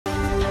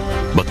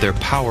their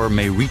power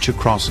may reach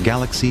across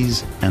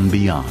galaxies and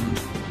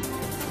beyond.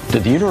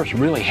 Did the universe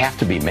really have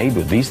to be made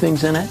with these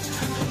things in it?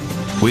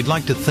 We'd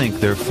like to think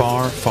they're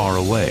far, far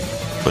away.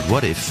 But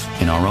what if,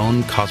 in our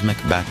own cosmic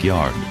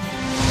backyard,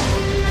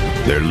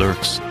 there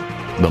lurks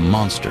the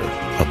monster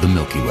of the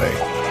Milky Way?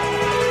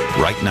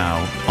 Right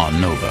now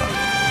on Nova.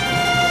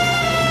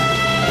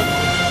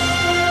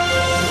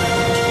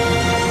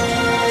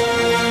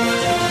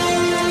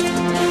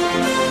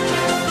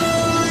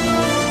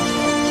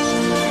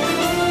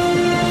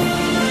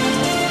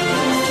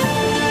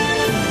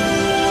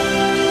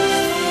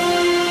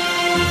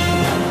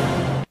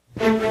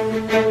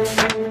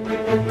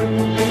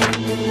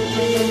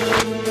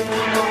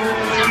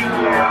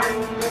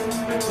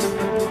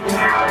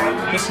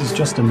 This is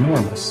just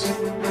enormous.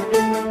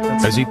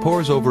 As he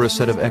pores over a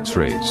set of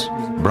X-rays,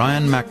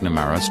 Brian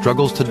McNamara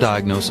struggles to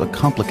diagnose a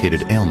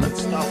complicated ailment.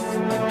 So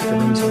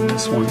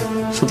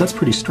that's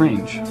pretty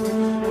strange.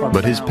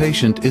 But his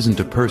patient isn't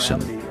a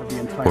person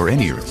or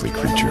any earthly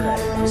creature.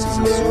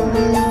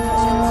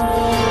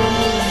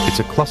 It's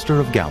a cluster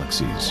of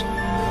galaxies,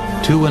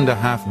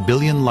 2.5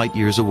 billion light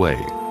years away,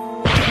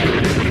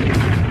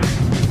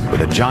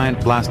 with a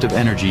giant blast of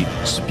energy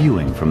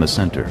spewing from the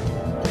center.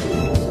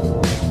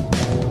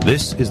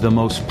 This is the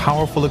most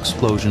powerful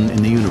explosion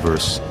in the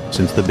universe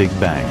since the Big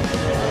Bang.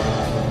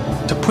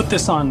 To put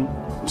this on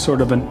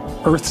sort of an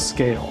Earth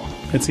scale,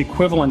 it's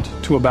equivalent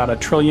to about a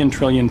trillion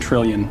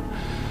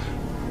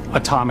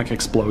atomic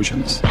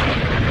explosions.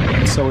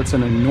 So it's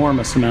an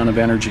enormous amount of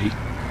energy.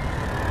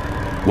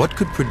 What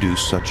could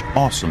produce such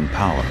awesome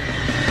power?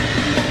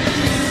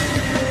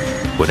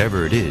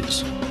 Whatever it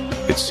is,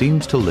 it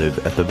seems to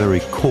live at the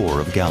very core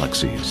of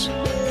galaxies.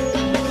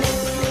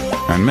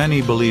 And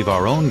many believe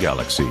our own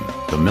galaxy,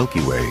 the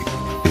Milky Way,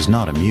 is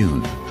not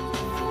immune,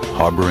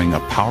 harboring a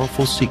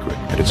powerful secret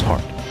at its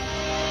heart.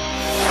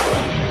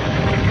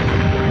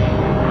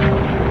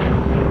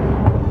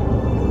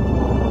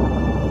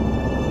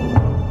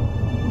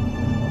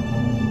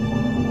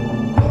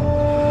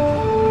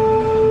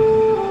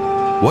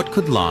 What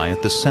could lie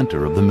at the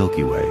center of the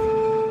Milky Way?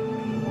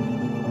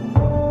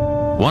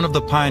 One of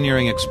the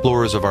pioneering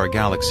explorers of our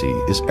galaxy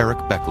is Eric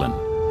Becklin.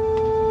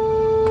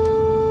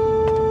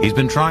 He's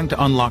been trying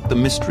to unlock the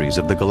mysteries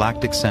of the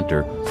galactic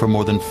center for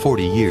more than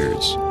 40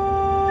 years.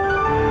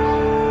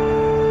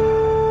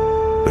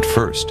 But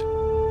first,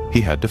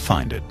 he had to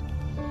find it.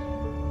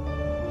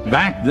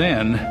 Back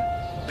then,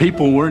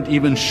 people weren't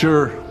even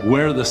sure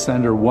where the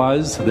center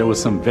was. There was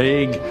some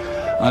vague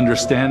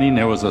understanding.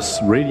 There was a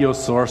radio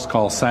source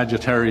called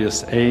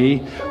Sagittarius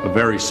A, a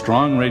very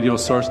strong radio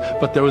source,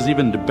 but there was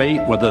even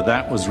debate whether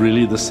that was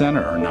really the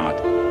center or not.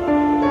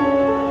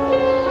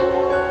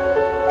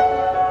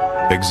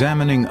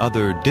 Examining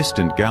other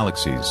distant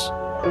galaxies,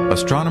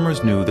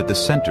 astronomers knew that the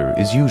center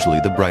is usually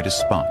the brightest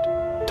spot,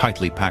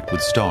 tightly packed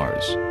with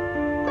stars.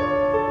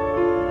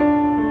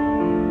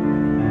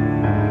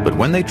 But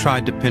when they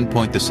tried to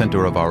pinpoint the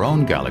center of our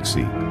own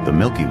galaxy, the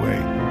Milky Way,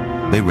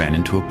 they ran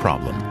into a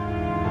problem.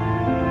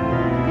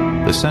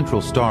 The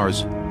central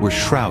stars were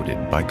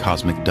shrouded by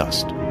cosmic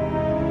dust.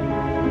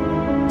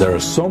 There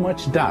is so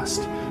much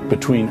dust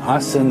between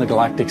us and the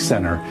galactic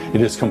center, it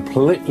is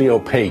completely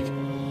opaque.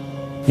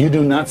 You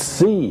do not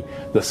see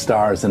the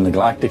stars in the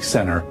galactic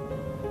center.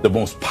 The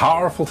most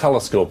powerful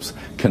telescopes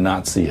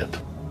cannot see it.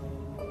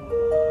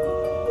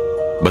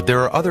 But there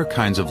are other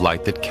kinds of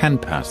light that can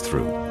pass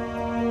through,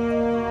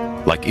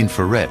 like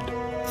infrared,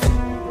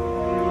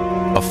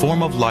 a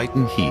form of light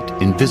and heat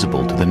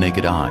invisible to the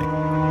naked eye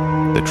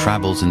that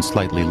travels in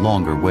slightly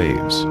longer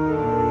waves.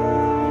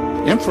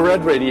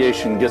 Infrared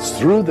radiation gets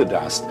through the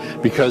dust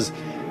because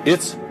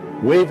its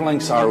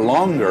wavelengths are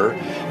longer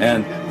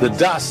and the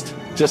dust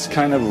just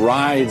kind of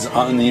rides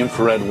on the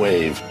infrared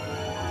wave.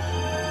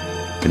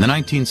 In the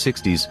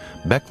 1960s,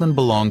 Becklin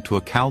belonged to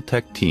a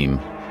Caltech team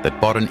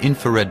that bought an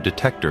infrared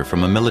detector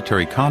from a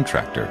military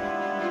contractor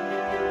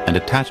and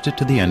attached it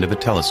to the end of a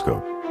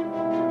telescope.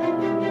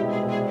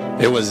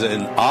 It was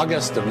in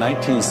August of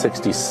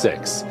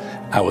 1966.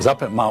 I was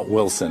up at Mount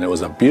Wilson. It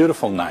was a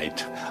beautiful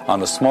night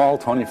on a small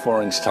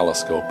 24-inch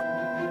telescope.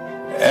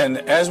 And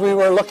as we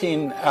were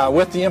looking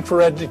with the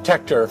infrared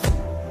detector,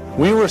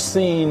 we were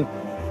seeing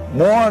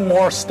more and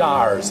more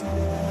stars.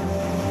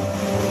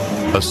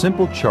 A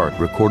simple chart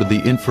recorded the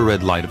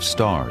infrared light of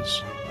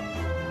stars.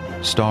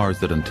 Stars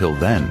that until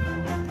then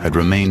had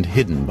remained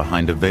hidden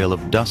behind a veil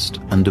of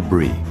dust and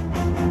debris.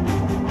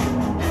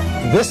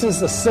 This is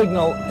the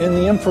signal in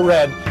the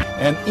infrared,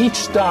 and each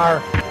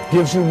star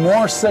gives you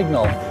more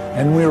signal.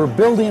 And we were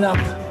building up,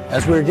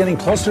 as we were getting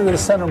closer to the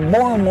center,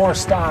 more and more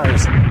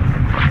stars.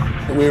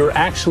 We were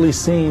actually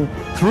seeing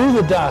through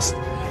the dust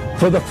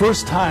for the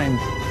first time,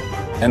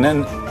 and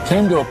then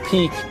came to a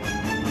peak,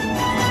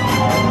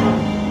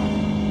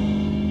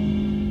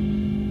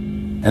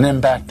 and then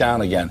back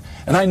down again.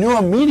 And I knew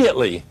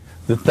immediately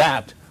that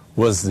that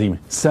was the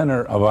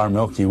center of our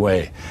Milky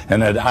Way,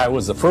 and that I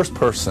was the first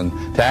person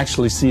to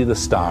actually see the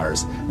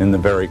stars in the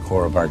very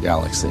core of our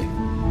galaxy.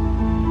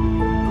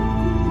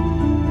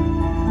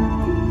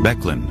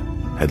 Becklin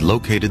had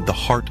located the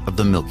heart of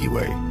the Milky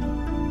Way,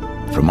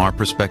 From our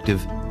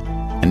perspective,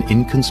 an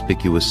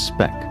inconspicuous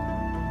speck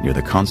near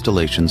the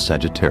constellation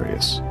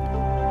Sagittarius.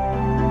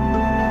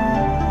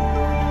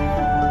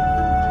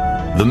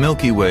 The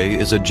Milky Way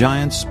is a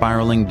giant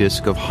spiraling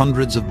disk of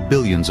hundreds of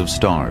billions of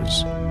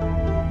stars,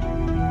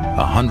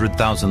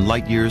 100,000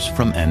 light years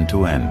from end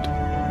to end.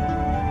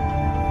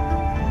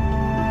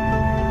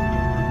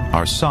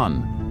 Our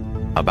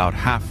sun, about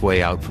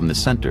halfway out from the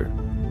center,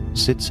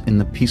 sits in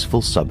the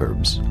peaceful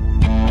suburbs.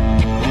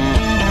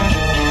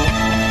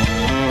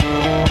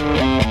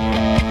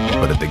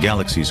 But at the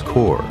galaxy's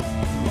core,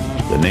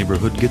 the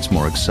neighborhood gets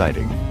more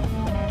exciting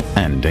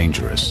and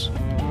dangerous.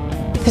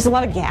 There's a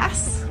lot of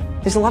gas.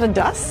 There's a lot of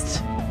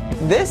dust.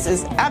 This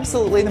is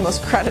absolutely the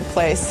most crowded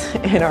place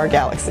in our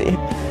galaxy.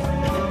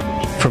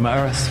 From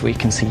Earth, we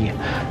can see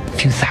a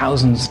few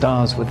thousand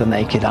stars with the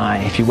naked eye.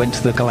 If you went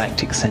to the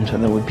galactic center,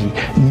 there would be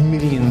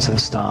millions of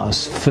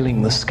stars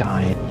filling the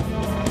sky.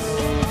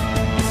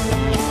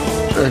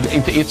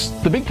 It's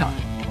the big time.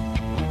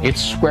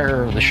 It's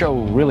where the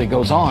show really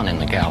goes on in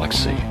the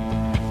galaxy.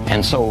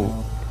 And so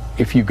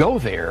if you go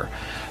there,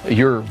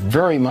 you're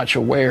very much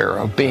aware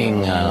of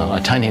being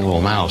a tiny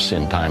little mouse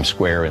in Times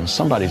Square, and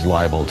somebody's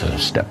liable to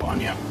step on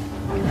you.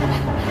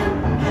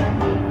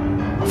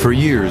 For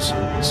years,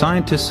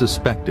 scientists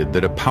suspected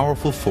that a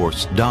powerful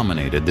force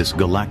dominated this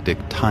galactic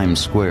Times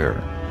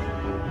Square.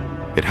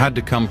 It had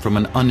to come from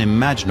an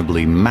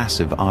unimaginably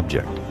massive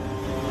object.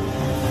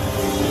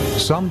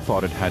 Some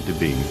thought it had to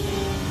be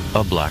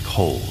a black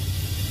hole.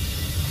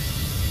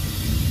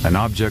 An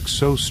object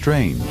so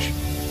strange,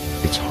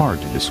 it's hard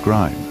to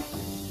describe.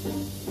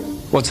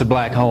 What's a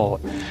black hole?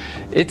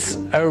 It's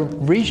a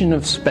region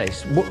of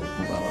space.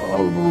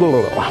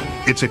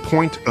 It's a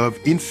point of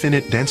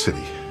infinite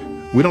density.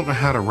 We don't know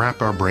how to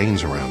wrap our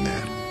brains around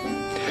that.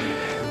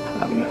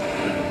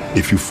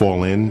 If you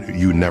fall in,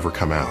 you never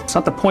come out. It's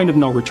not the point of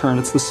no return,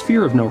 it's the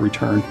sphere of no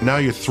return. Now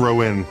you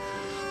throw in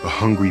a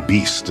hungry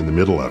beast in the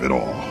middle of it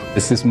all.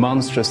 It's this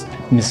monstrous,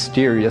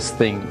 mysterious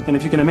thing. And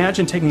if you can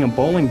imagine taking a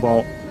bowling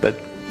ball That,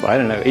 I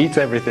don't know, eats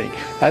everything.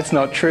 That's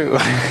not true.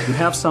 You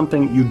have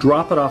something, you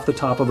drop it off the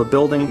top of a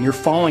building, you're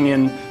falling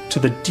in to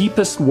the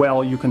deepest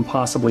well you can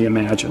possibly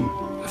imagine.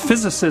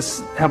 Physicists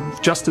have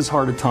just as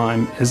hard a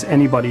time as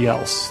anybody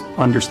else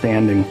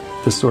understanding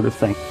this sort of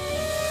thing.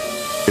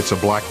 It's a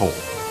black hole.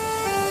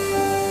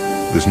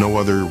 There's no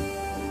other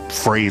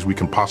phrase we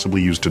can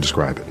possibly use to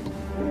describe it.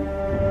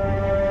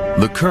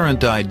 The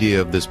current idea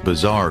of this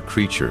bizarre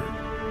creature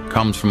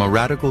comes from a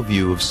radical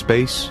view of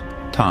space,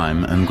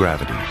 time, and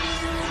gravity.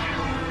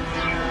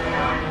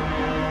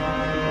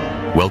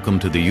 Welcome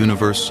to the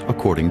universe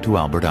according to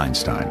Albert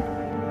Einstein.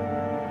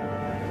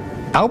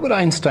 Albert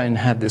Einstein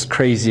had this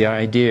crazy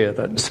idea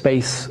that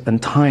space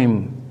and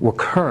time were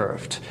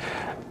curved,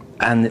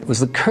 and it was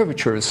the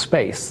curvature of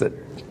space that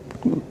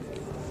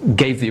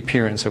gave the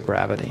appearance of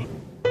gravity.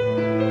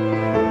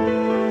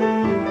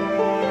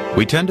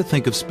 We tend to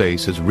think of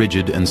space as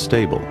rigid and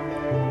stable,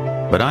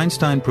 but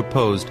Einstein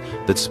proposed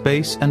that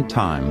space and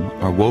time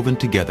are woven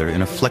together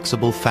in a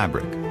flexible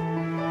fabric.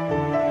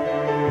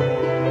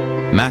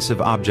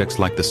 Massive objects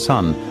like the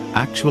sun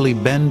actually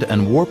bend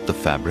and warp the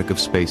fabric of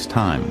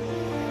space-time,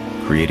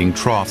 creating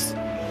troughs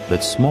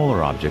that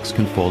smaller objects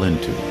can fall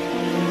into.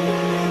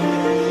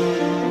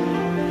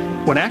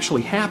 What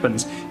actually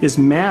happens is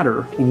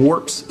matter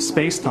warps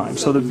space-time.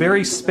 So the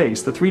very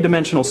space, the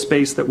three-dimensional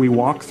space that we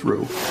walk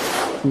through,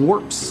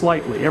 warps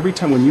slightly. Every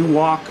time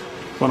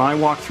when I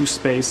walk through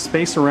space,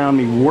 space around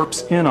me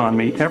warps in on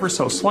me ever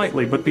so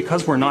slightly, but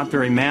because we're not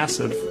very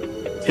massive,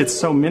 it's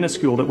so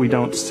minuscule that we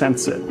don't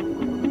sense it.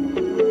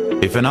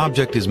 If an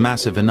object is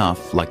massive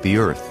enough, like the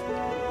Earth,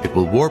 it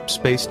will warp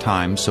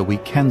space-time so we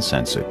can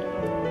sense it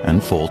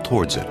and fall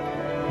towards it.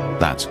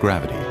 That's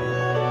gravity.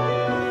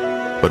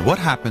 But what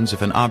happens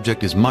if an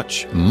object is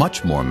much,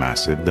 much more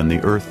massive than the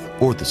Earth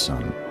or the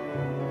Sun?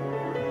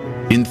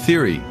 In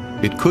theory,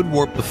 it could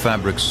warp the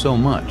fabric so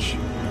much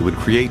it would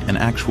create an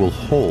actual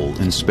hole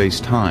in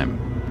space-time.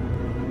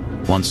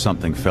 Once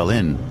something fell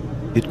in,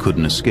 it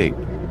couldn't escape,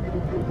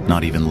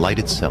 not even light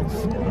itself.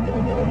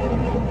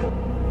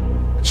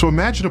 So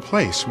imagine a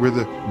place where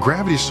the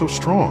gravity is so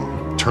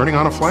strong, turning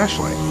on a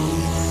flashlight,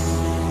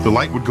 the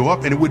light would go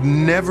up and it would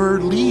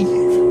never leave.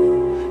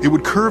 It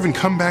would curve and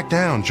come back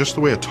down just the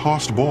way a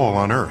tossed ball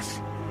on Earth.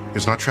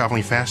 It's not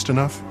traveling fast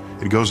enough,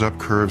 it goes up,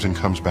 curves, and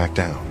comes back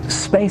down.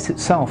 Space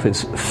itself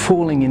is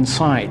falling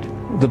inside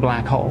the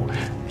black hole.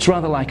 It's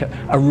rather like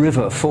a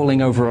river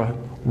falling over a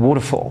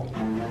waterfall.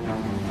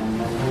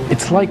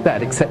 It's like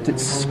that, except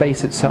it's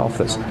space itself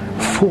that's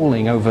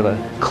falling over the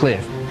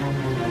cliff.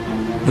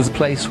 There's a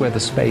place where the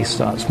space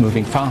starts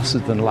moving faster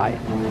than light.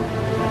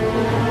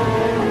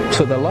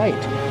 So the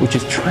light, which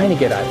is trying to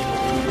get out,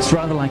 it's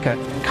rather like a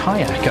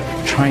kayaker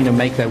trying to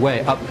make their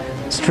way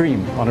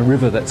upstream on a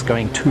river that's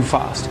going too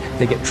fast.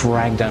 They get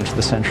dragged down to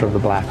the center of the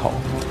black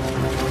hole.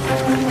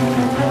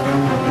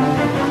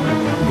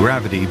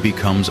 Gravity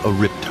becomes a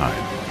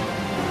riptide.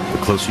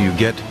 The closer you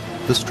get,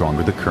 the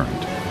stronger the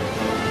current.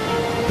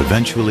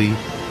 Eventually,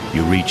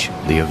 you reach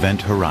the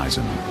event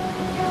horizon,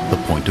 the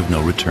point of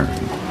no return.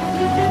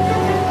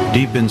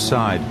 Deep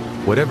inside,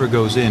 whatever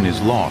goes in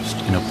is lost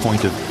in a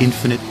point of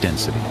infinite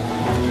density.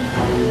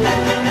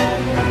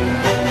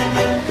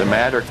 The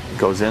matter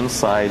goes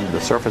inside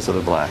the surface of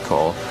the black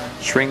hole,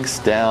 shrinks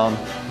down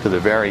to the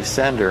very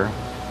center,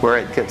 where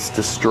it gets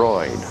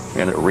destroyed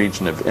in a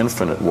region of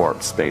infinite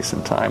warped space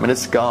and time, and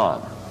it's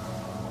gone.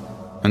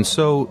 And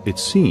so, it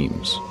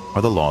seems,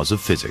 are the laws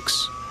of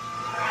physics.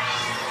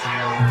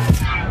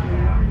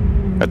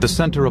 At the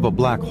center of a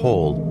black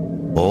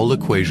hole, all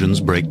equations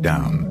break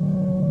down.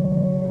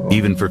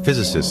 Even for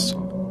physicists,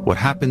 what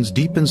happens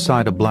deep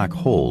inside a black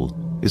hole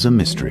is a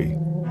mystery.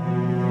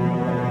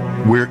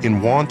 We're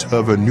in want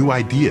of a new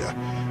idea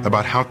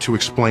about how to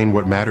explain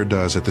what matter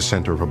does at the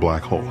center of a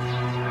black hole.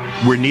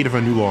 We're in need of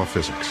a new law of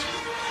physics.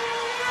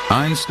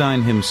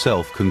 Einstein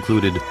himself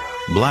concluded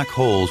black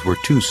holes were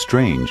too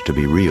strange to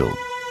be real.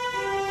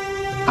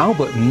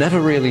 Albert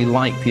never really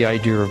liked the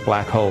idea of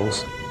black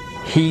holes.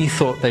 He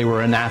thought they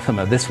were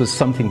anathema. This was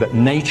something that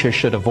nature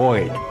should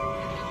avoid.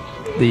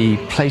 The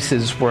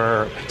places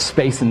where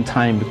space and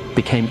time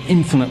became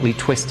infinitely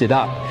twisted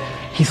up,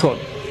 he thought,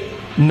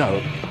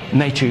 no,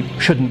 nature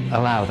shouldn't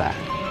allow that.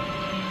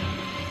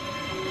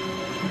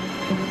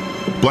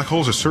 Black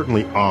holes are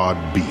certainly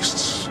odd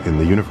beasts in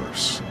the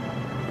universe.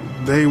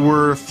 They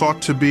were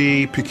thought to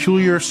be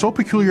peculiar, so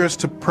peculiar as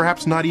to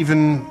perhaps not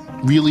even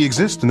really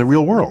exist in the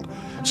real world.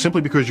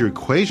 Simply because your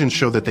equations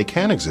show that they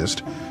can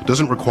exist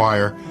doesn't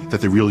require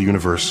that the real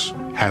universe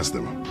has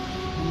them.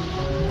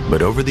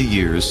 But over the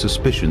years,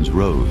 suspicions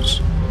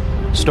rose.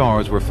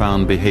 Stars were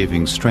found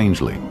behaving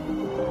strangely,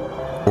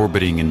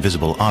 orbiting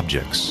invisible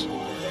objects,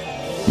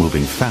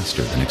 moving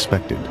faster than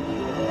expected.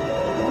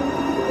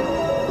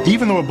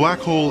 Even though a black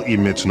hole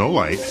emits no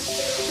light,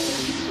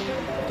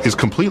 is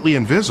completely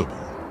invisible,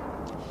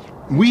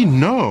 we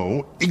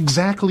know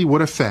exactly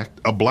what effect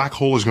a black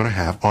hole is going to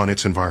have on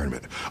its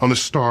environment, on the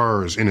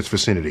stars in its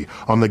vicinity,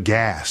 on the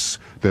gas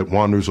that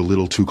wanders a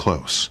little too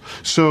close.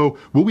 So,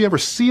 will we ever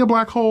see a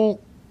black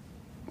hole?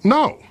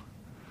 No.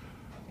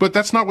 But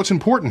that's not what's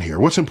important here.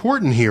 What's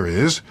important here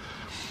is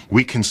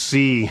we can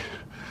see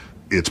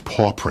its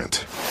paw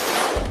print.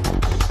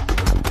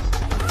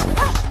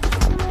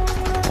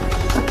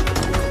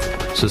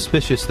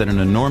 Suspicious that an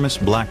enormous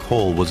black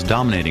hole was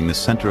dominating the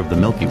center of the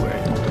Milky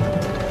Way,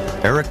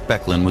 Eric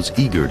Becklin was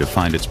eager to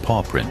find its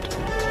paw print.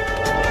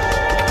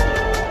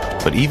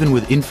 But even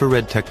with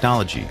infrared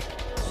technology,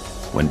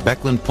 when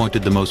Becklin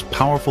pointed the most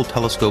powerful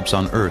telescopes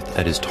on Earth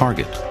at his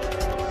target,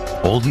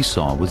 all he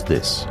saw was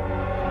this,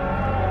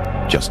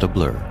 just a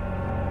blur.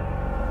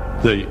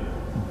 The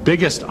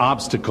biggest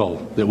obstacle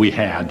that we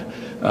had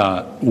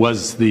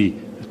was the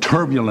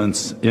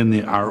turbulence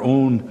in our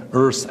own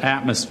Earth's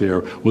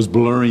atmosphere was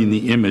blurring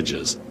the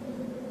images.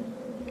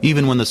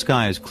 Even when the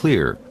sky is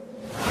clear,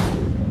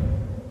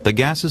 the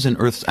gases in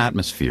Earth's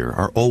atmosphere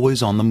are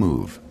always on the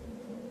move,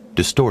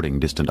 distorting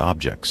distant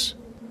objects.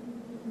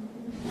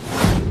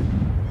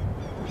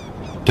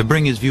 To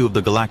bring his view of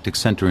the galactic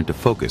center into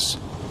focus,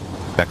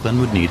 Becklin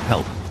would need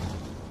help.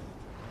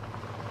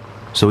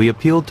 So he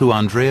appealed to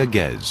Andrea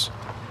Ghez,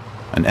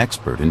 an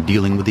expert in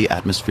dealing with the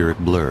atmospheric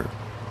blur.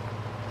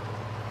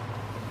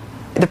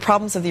 The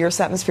problems of the Earth's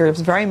atmosphere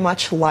is very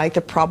much like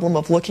the problem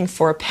of looking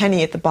for a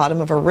penny at the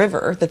bottom of a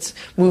river that's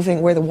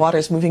moving, where the water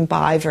is moving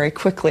by very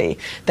quickly.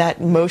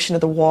 That motion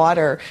of the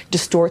water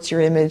distorts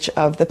your image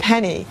of the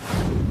penny.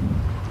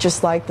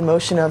 Just like the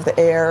motion of the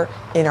air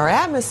in our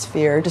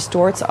atmosphere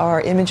distorts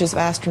our images of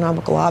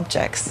astronomical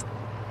objects.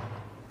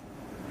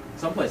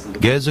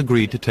 Ghez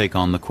agreed to take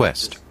on the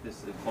quest,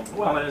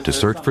 to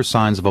search for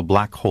signs of a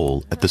black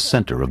hole at the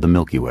center of the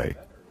Milky Way.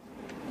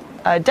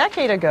 A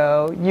decade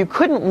ago, you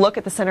couldn't look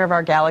at the center of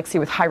our galaxy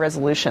with high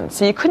resolution,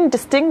 so you couldn't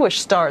distinguish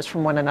stars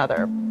from one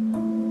another.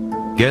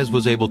 Ghez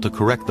was able to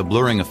correct the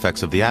blurring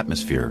effects of the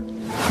atmosphere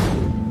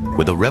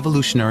with a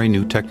revolutionary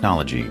new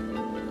technology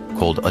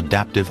called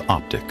adaptive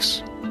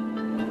optics.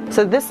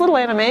 So this little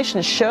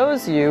animation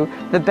shows you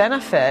the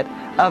benefit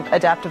of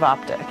adaptive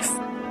optics.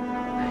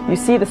 You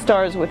see the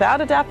stars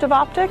without adaptive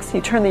optics,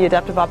 you turn the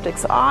adaptive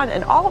optics on,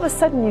 and all of a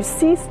sudden you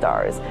see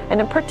stars. And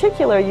in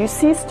particular, you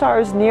see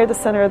stars near the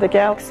center of the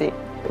galaxy.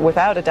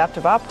 Without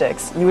adaptive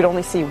optics, you would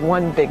only see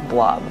one big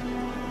blob.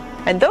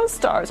 And those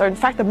stars are, in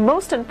fact, the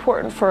most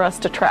important for us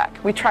to track.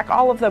 We track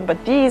all of them,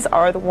 but these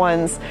are the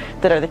ones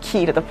that are the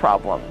key to the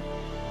problem.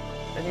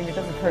 I mean, it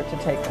doesn't hurt to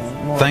take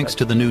more. Thanks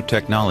to the new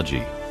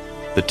technology,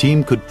 the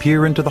team could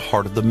peer into the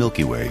heart of the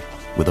Milky Way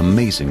with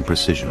amazing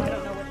precision.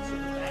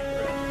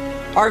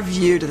 Our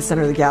view to the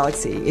center of the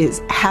galaxy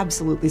is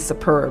absolutely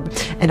superb,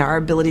 and our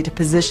ability to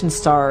position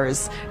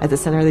stars at the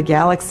center of the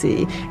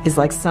galaxy is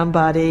like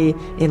somebody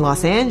in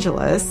Los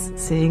Angeles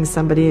seeing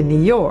somebody in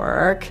New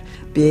York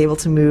be able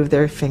to move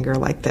their finger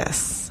like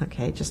this,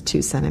 okay, just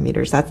 2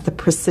 centimeters. That's the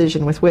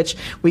precision with which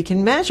we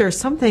can measure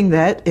something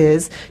that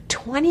is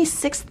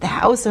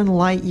 26,000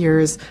 light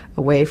years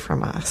away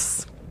from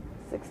us.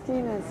 16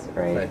 is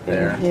right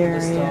there. Here,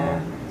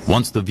 yeah.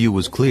 Once the view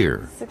was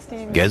clear,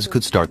 Ghez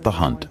could start the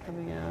hunt.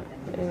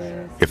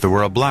 If there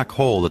were a black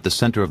hole at the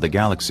center of the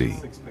galaxy,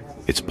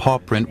 its paw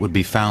print would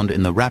be found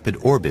in the rapid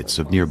orbits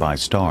of nearby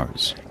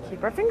stars.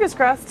 Keep our fingers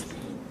crossed.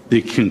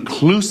 The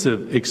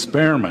conclusive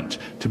experiment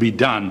to be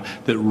done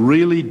that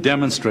really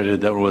demonstrated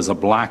there was a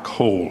black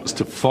hole is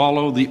to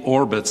follow the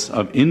orbits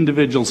of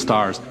individual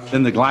stars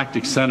in the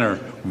galactic center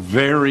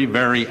very,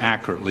 very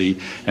accurately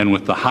and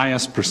with the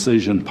highest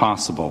precision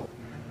possible.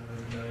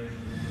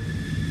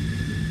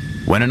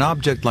 When an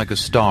object like a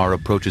star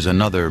approaches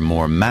another,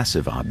 more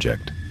massive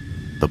object,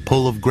 the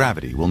pull of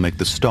gravity will make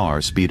the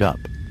star speed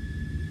up.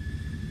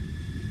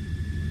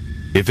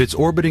 If it's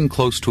orbiting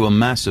close to a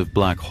massive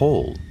black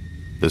hole,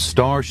 the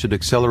star should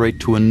accelerate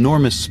to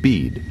enormous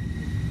speed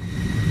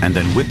and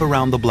then whip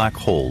around the black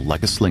hole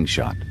like a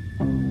slingshot.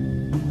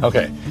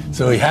 Okay,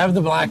 so we have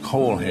the black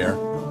hole here.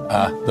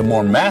 The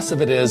more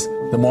massive it is,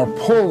 the more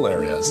pull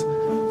there is.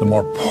 The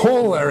more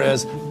pull there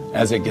is,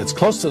 as it gets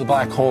close to the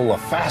black hole, the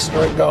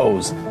faster it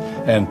goes.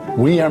 And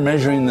we are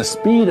measuring the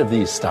speed of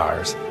these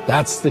stars.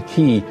 That's the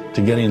key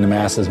to getting the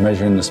masses,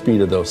 measuring the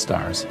speed of those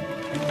stars.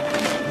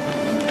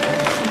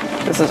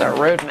 This is our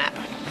roadmap,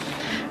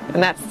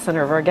 and that's the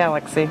center of our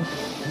galaxy.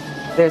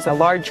 There's a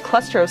large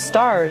cluster of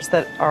stars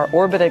that are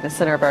orbiting the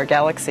center of our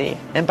galaxy,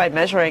 and by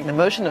measuring the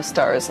motion of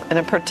stars, and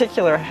in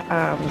particular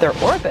their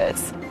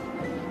orbits,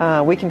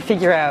 we can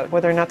figure out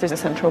whether or not there's a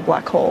central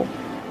black hole.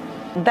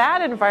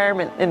 That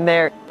environment in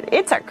there,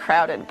 it's a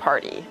crowded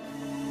party.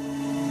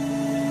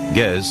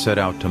 Gez set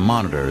out to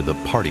monitor the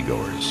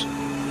partygoers,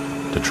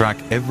 to track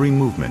every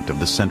movement of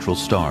the central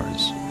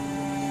stars.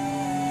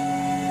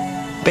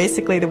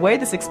 Basically, the way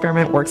this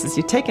experiment works is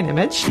you take an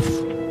image,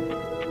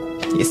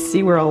 you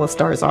see where all the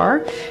stars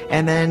are,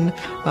 and then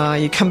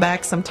you come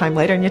back sometime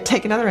later and you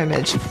take another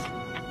image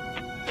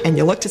and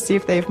you look to see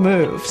if they've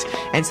moved.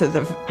 And so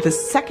the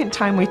second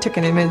time we took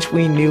an image,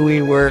 we knew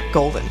we were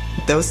golden.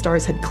 Those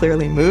stars had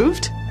clearly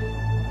moved.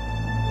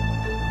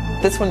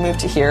 This one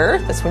moved to here,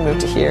 this one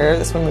moved to here,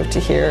 this one moved to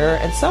here,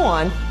 and so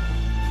on.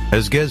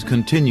 As Gez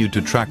continued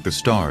to track the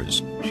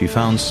stars, she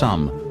found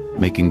some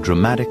making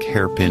dramatic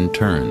hairpin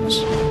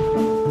turns.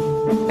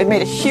 It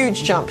made a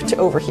huge jump to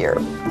over here.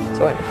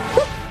 So it went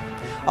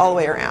all the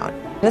way around.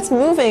 And it's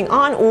moving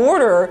on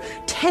order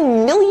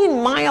 10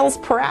 million miles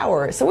per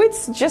hour. So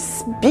it's just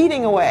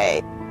speeding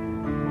away.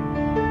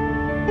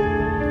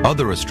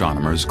 Other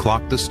astronomers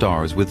clocked the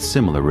stars with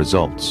similar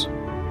results.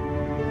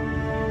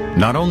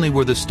 Not only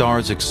were the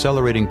stars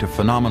accelerating to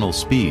phenomenal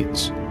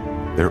speeds,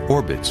 their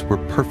orbits were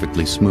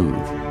perfectly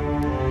smooth.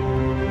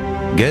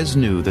 Gez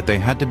knew that they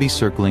had to be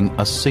circling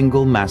a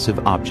single massive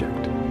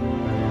object.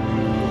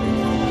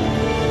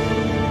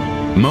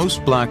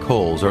 Most black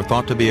holes are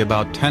thought to be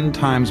about 10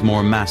 times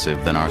more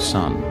massive than our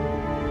Sun,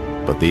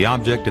 but the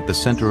object at the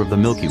center of the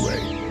Milky Way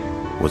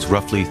was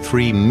roughly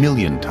 3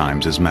 million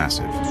times as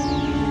massive.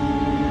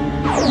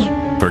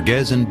 For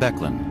Gez and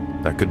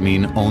Becklin, that could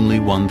mean only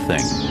one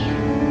thing.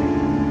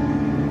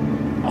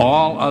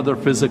 All other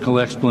physical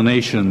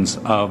explanations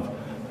of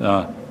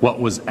what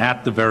was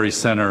at the very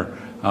center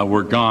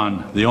were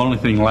gone. The only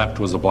thing left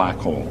was a black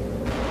hole.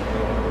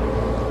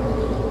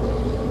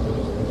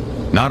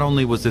 Not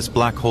only was this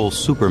black hole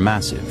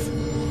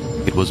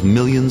supermassive, it was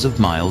millions of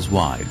miles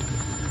wide.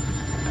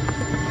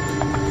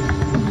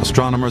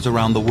 Astronomers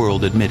around the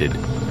world admitted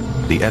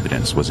the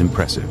evidence was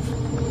impressive.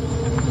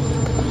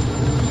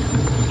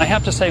 I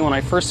have to say, when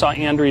I first saw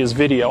Andrea's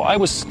video, I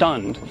was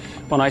stunned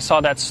when I saw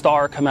that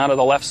star come out of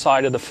the left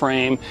side of the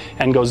frame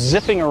and go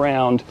zipping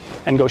around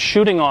and go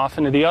shooting off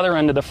into the other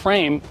end of the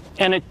frame,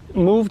 and it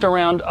moved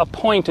around a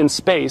point in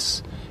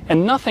space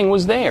and nothing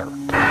was there.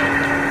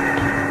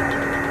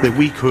 That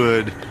we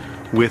could,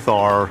 with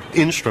our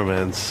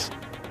instruments,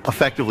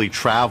 effectively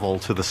travel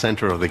to the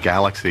center of the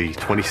galaxy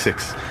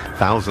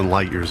 26,000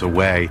 light years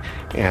away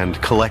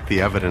and collect the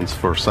evidence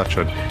for such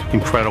an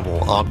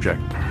incredible object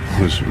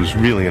was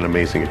really an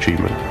amazing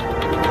achievement.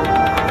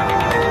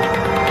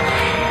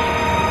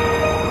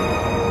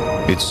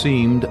 It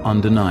seemed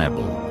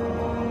undeniable,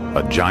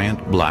 a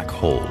giant black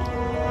hole,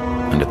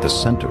 and at the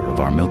center of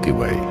our Milky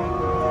Way.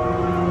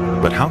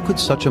 But how could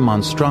such a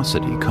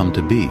monstrosity come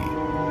to be?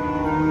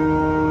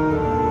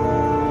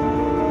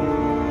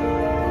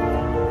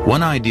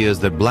 One idea is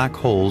that black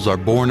holes are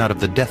born out of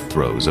the death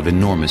throes of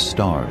enormous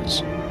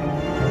stars.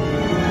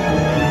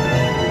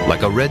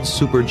 Like a red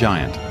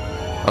supergiant,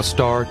 a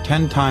star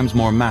 10 times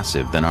more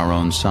massive than our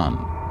own Sun.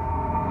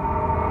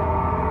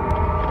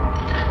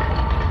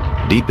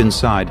 Deep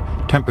inside,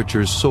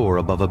 temperatures soar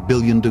above 1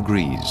 billion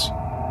degrees.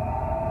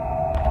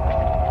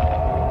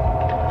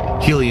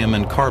 Helium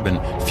and carbon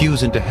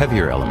fuse into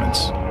heavier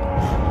elements: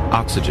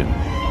 oxygen,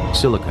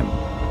 silicon,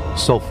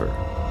 sulfur.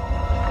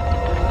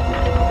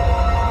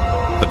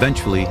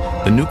 Eventually,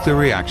 the nuclear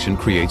reaction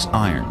creates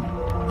iron,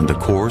 and the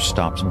core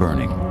stops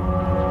burning.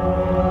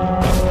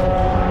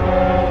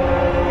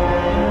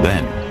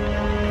 Then,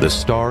 the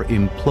star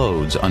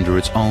implodes under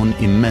its own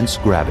immense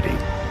gravity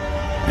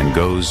and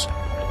goes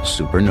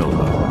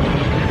supernova.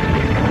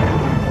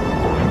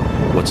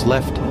 What's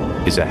left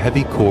is a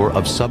heavy core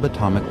of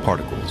subatomic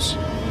particles,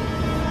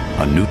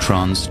 a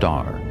neutron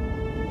star,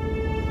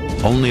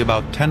 only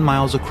about 10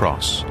 miles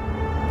across,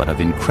 but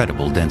of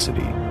incredible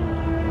density.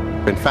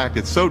 In fact,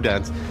 it's so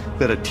dense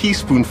that a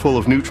teaspoonful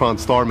of neutron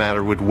star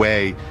matter would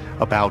weigh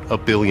about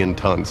 1 billion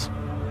tons.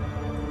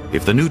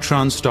 If the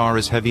neutron star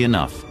is heavy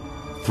enough,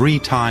 3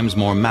 times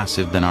more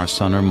massive than our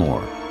sun or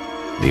more,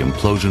 the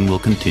implosion will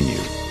continue.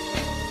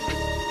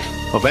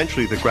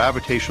 Eventually, the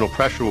gravitational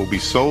pressure will be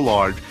so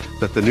large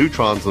that the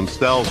neutrons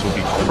themselves will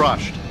be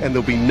crushed, and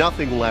there'll be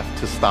nothing left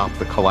to stop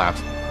the collapse.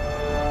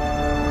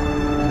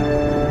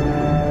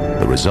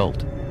 The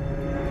result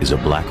is a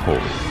black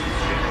hole.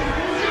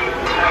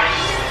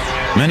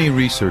 Many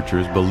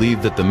researchers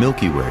believe that the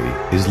Milky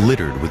Way is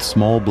littered with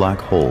small black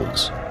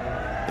holes,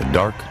 the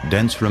dark,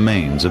 dense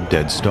remains of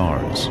dead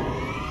stars.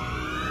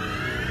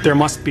 There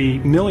must be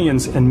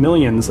millions and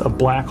millions of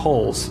black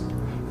holes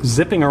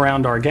zipping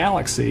around our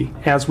galaxy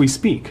as we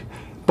speak.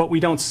 But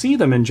we don't see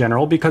them in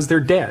general because they're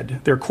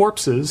dead. They're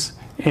corpses,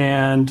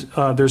 and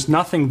there's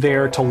nothing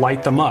there to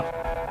light them up.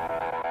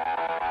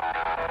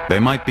 They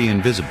might be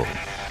invisible,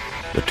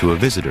 but to a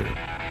visitor,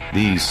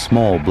 these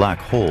small black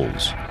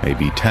holes,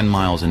 maybe 10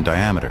 miles in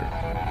diameter,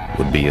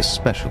 would be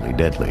especially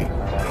deadly.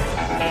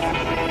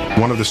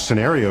 One of the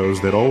scenarios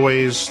that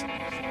always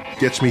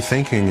gets me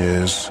thinking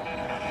is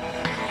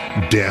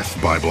death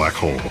by black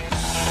hole.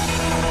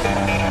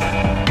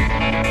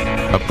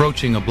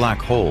 Approaching a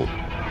black hole,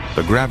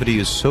 the gravity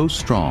is so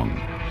strong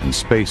and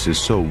space is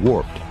so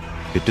warped,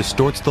 it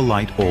distorts the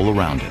light all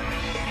around it.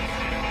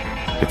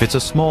 If it's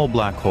a small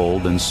black hole,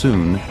 then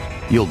soon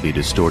you'll be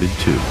distorted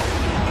too,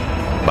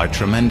 by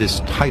tremendous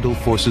tidal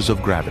forces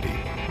of gravity.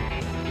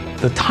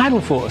 The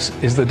tidal force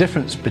is the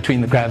difference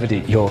between the gravity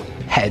at your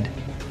head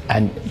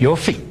and your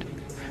feet.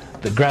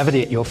 The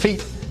gravity at your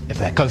feet, if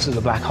they're closer to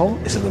the black hole,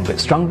 is a little bit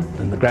stronger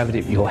than the gravity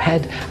at your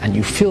head, and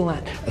you feel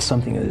that as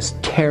something that is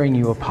tearing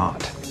you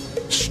apart.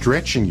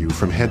 Stretching you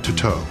from head to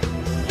toe.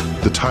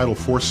 The tidal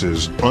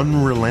forces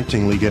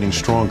unrelentingly getting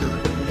stronger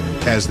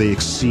as they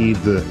exceed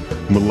the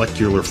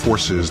molecular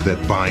forces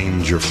that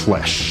bind your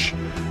flesh,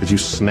 as you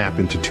snap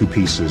into 2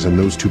 pieces, and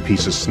those 2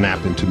 pieces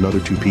snap into another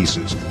 2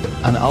 pieces.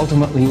 And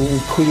ultimately, you will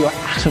pull your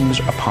atoms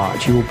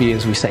apart. You will be,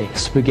 as we say,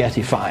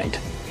 spaghettified.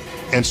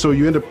 And so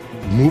you end up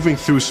moving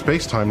through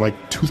space-time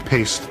like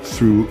toothpaste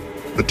through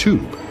a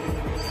tube.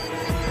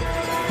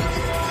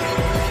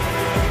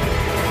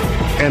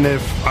 And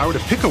if I were to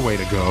pick a way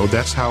to go,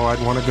 that's how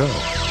I'd want to go.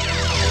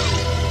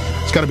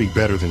 It's got to be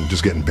better than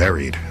just getting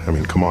buried. I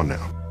mean, come on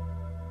now.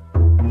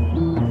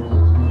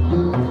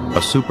 A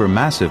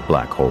supermassive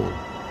black hole,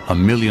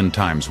 1 million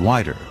times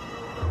wider,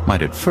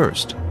 might at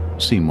first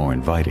seem more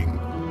inviting.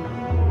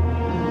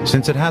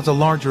 Since it has a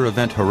larger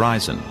event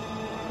horizon,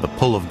 the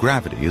pull of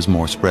gravity is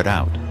more spread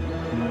out.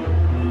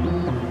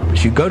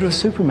 If you go to a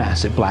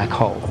supermassive black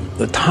hole,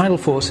 the tidal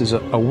forces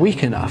are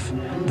weak enough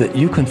that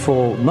you can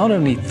fall not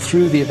only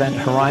through the event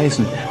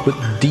horizon, but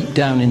deep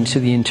down into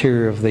the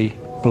interior of the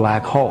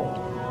black hole.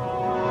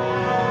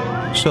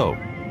 So,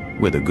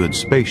 with a good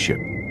spaceship,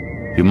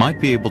 you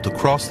might be able to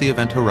cross the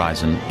event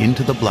horizon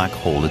into the black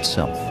hole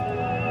itself.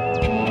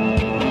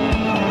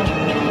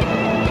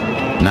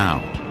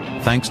 Now,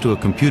 thanks to a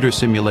computer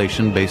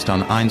simulation based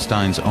on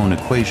Einstein's own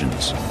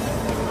equations,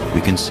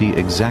 we can see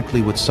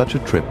exactly what such a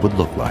trip would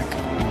look like.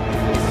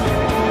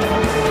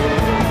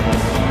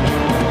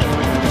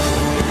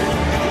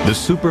 The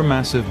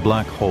supermassive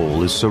black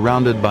hole is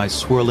surrounded by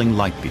swirling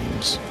light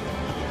beams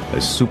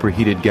as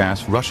superheated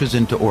gas rushes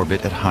into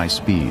orbit at high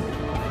speed.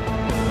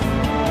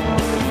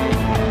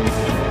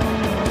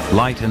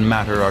 Light and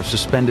matter are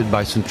suspended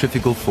by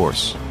centrifugal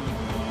force,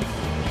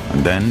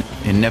 and then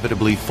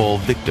inevitably fall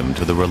victim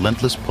to the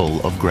relentless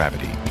pull of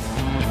gravity.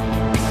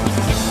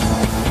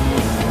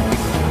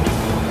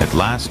 At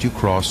last you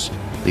cross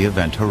the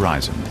event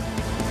horizon,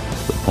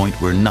 the point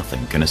where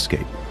nothing can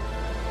escape.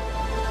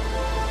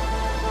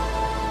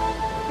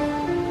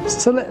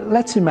 So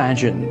let's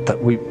imagine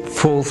that we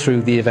fall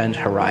through the event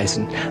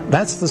horizon.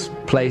 That's the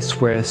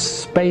place where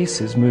space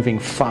is moving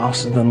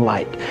faster than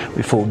light.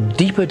 We fall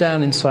deeper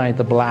down inside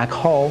the black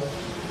hole.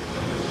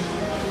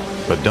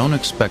 But don't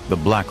expect the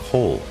black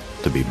hole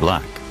to be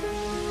black.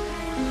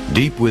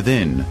 Deep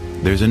within,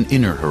 there's an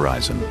inner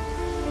horizon,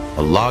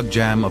 a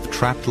logjam of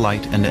trapped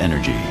light and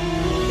energy.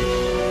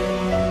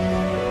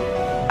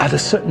 At a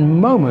certain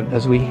moment,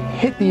 as we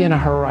hit the inner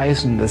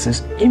horizon, there's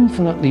this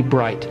infinitely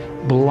bright,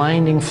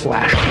 blinding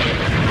flash.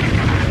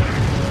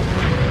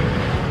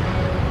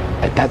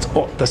 That's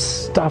all the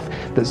stuff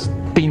that's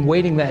been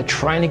waiting there,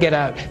 trying to get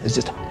out, is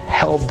just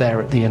held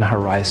there at the inner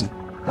horizon.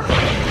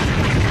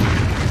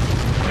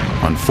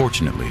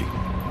 Unfortunately,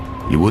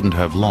 you wouldn't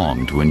have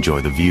long to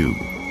enjoy the view.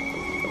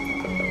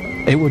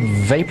 It would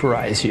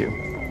vaporize you.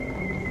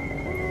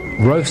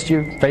 Roast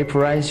you,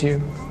 vaporize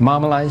you,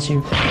 marmalize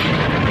you.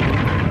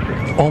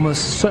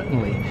 Almost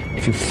certainly,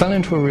 if you fell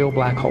into a real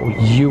black hole,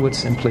 you would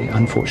simply,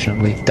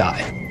 unfortunately,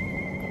 die.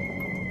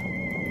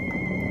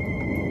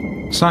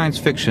 Science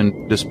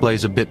fiction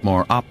displays a bit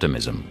more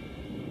optimism,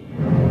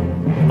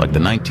 like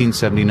the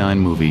 1979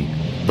 movie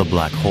The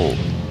Black Hole.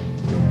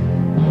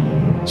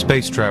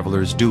 Space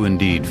travelers do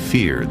indeed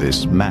fear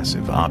this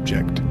massive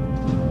object.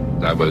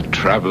 I will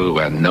travel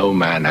where no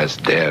man has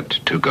dared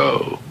to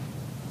go.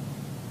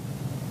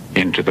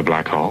 Into the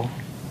black hole?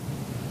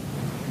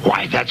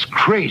 Why, that's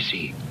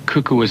crazy.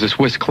 Cuckoo is a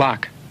Swiss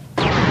clock.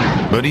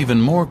 But even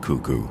more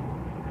cuckoo,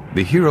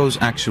 the heroes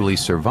actually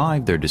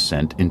survive their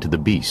descent into the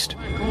beast,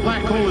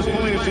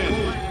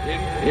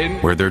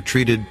 where they're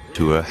treated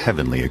to a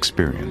heavenly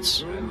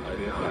experience.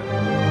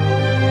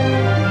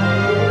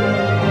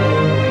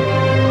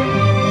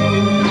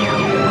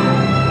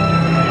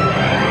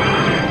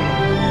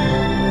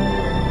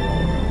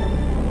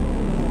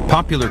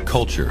 Popular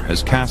culture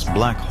has cast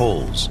black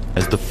holes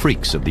as the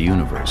freaks of the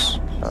universe.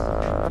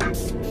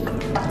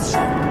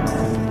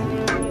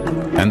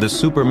 And the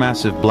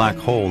supermassive black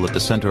hole at the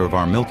center of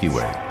our Milky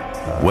Way,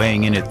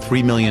 weighing in at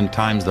 3 million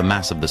times the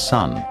mass of the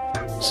Sun,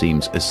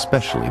 seems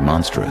especially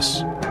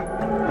monstrous.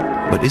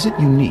 But is it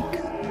unique?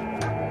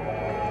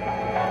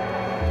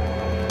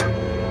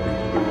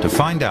 To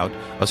find out,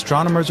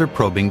 astronomers are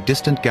probing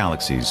distant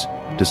galaxies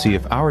to see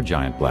if our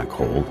giant black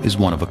hole is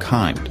one of a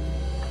kind,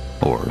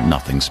 or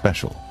nothing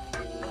special.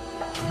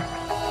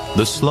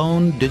 The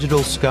Sloan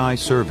Digital Sky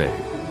Survey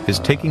is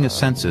taking a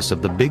census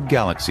of the big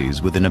galaxies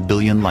within 1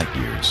 billion light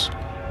years.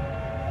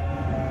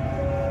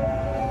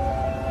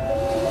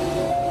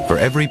 For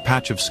every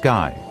patch of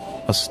sky,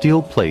 a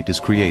steel plate is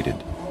created.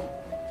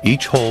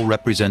 Each hole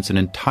represents an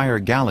entire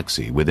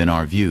galaxy within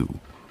our view.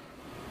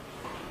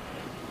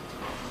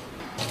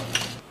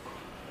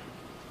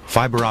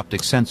 Fiber optic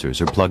sensors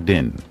are plugged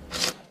in.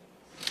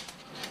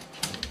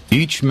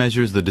 Each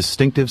measures the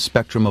distinctive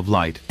spectrum of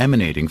light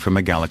emanating from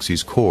a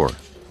galaxy's core,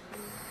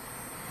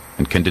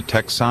 and can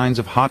detect signs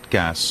of hot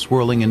gas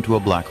swirling into a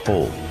black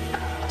hole.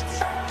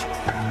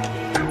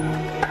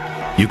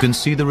 You can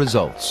see the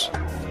results.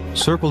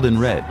 Circled in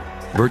red,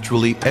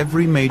 virtually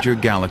every major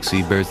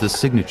galaxy bears the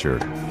signature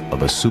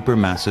of a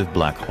supermassive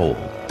black hole.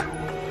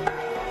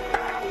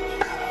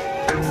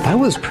 That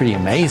was pretty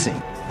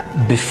amazing.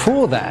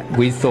 Before that,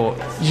 we thought,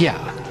 yeah,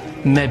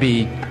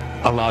 maybe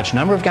a large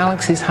number of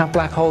galaxies have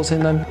black holes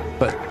in them,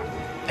 but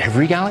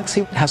every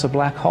galaxy has a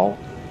black hole?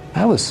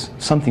 That was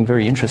something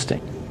very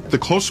interesting. The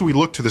closer we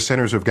look to the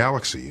centers of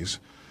galaxies,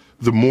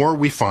 the more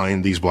we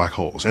find these black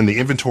holes, and the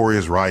inventory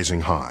is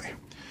rising high.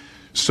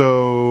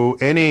 So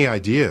any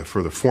idea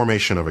for the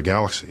formation of a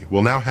galaxy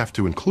will now have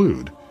to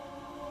include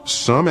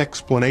some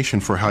explanation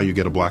for how you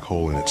get a black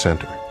hole in its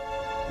center.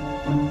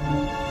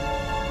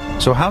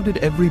 So how did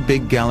every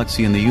big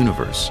galaxy in the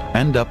universe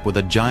end up with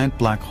a giant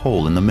black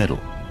hole in the middle?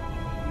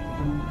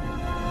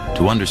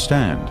 To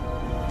understand,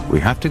 we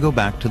have to go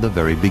back to the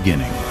very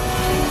beginning.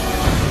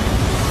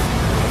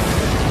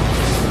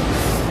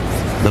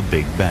 The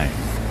Big Bang.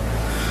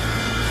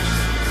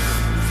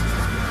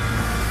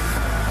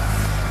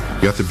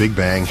 You got the Big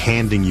Bang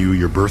handing you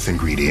your birth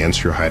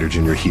ingredients, your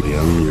hydrogen, your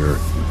helium,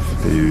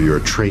 your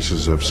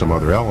traces of some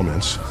other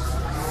elements.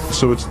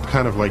 So it's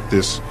kind of like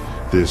this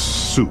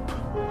soup.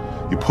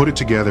 You put it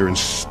together and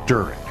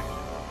stir it.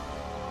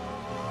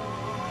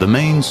 The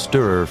main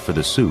stirrer for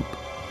the soup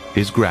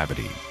is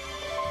gravity,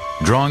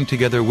 drawing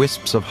together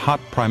wisps of hot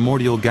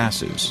primordial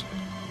gases.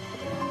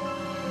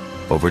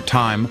 Over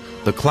time,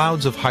 the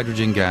clouds of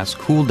hydrogen gas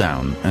cool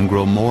down and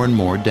grow more and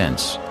more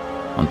dense,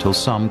 until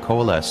some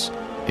coalesce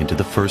into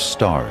the first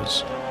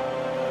stars.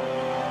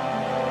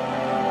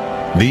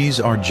 These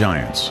are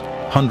giants,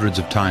 hundreds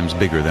of times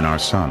bigger than our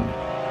sun.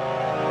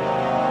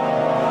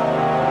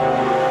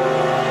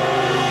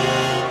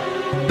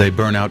 They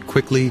burn out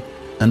quickly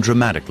and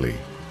dramatically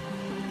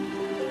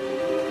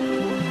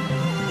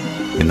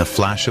in the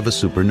flash of a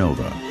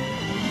supernova.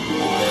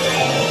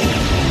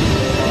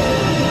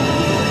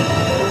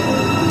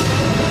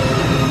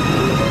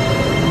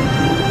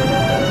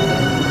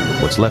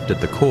 What's left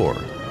at the core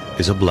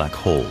is a black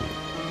hole.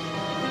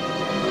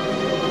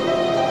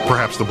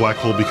 Perhaps the black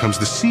hole becomes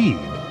the seed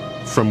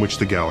from which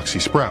the galaxy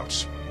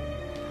sprouts.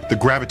 The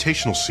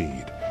gravitational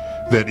seed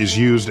that is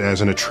used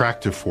as an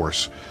attractive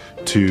force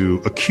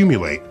to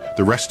accumulate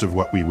the rest of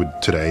what we would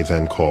today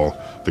then call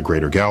the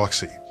greater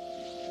galaxy.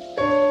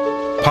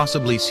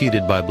 Possibly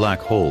seeded by black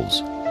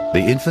holes, the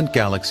infant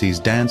galaxies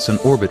dance and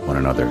orbit one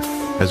another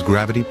as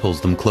gravity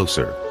pulls them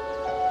closer.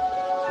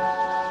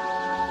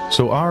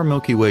 So our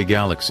Milky Way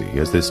galaxy,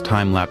 as this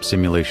time-lapse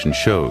simulation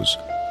shows,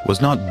 was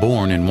not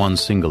born in one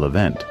single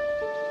event.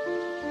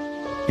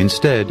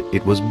 Instead,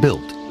 it was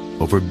built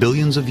over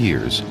billions of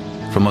years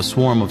from a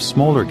swarm of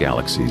smaller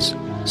galaxies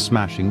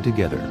smashing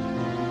together,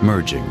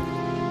 merging.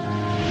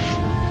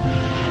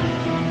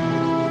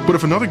 But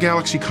if another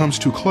galaxy comes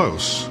too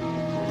close,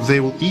 they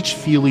will each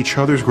feel each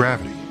other's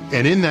gravity.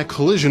 And in that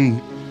collision,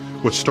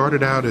 what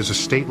started out as a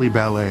stately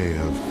ballet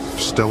of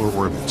stellar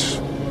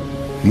orbits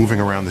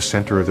moving around the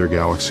center of their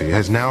galaxy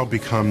has now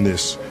become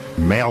this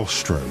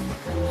maelstrom.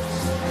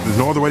 There's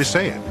no other way to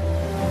say it.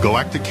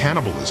 Galactic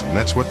cannibalism,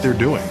 that's what they're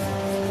doing.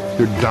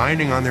 They're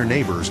dining on their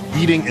neighbors,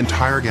 eating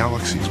entire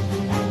galaxies.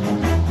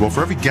 Well,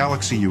 for every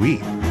galaxy you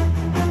eat,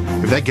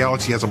 if that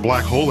galaxy has a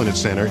black hole in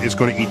its center, it's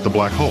going to eat the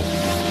black hole.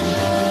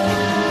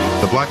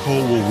 The black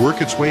hole will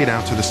work its way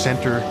down to the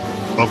center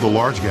of the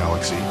large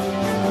galaxy,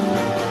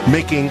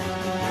 making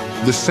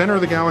the center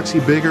of the galaxy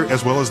bigger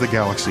as well as the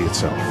galaxy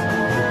itself.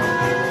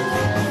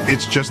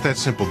 It's just that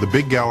simple. The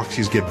big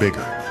galaxies get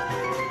bigger.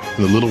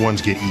 and the little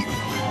ones get eaten.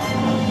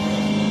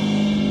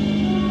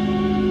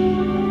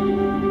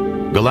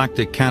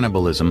 Galactic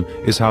cannibalism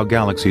is how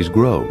galaxies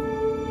grow,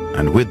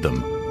 and with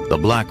them, the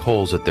black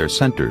holes at their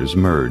centers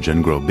merge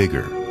and grow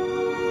bigger.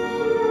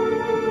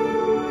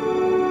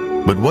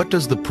 But what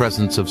does the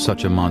presence of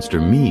such a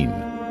monster mean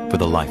for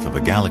the life of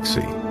a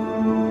galaxy?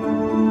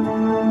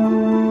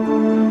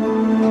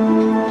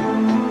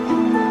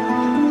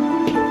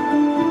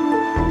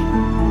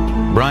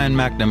 Brian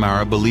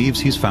McNamara believes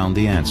he's found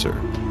the answer,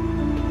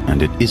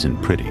 and it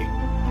isn't pretty.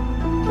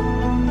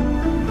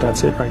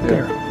 That's it right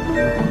there.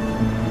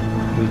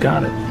 We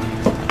got it.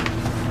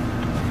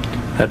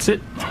 That's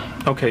it.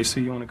 Okay, so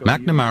you want to go...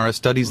 McNamara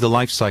studies the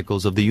life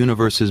cycles of the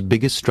universe's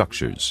biggest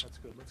structures,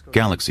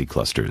 galaxy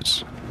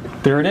clusters.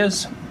 There it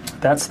is.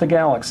 That's the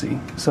galaxy.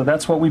 So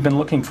that's what we've been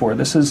looking for.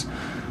 This is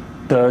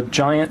the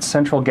giant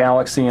central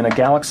galaxy in a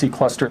galaxy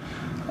cluster.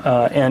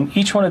 And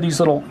each one of these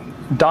little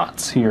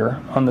dots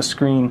here on the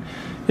screen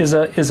is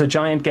a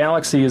giant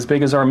galaxy as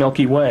big as our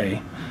Milky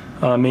Way,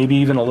 maybe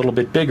even a little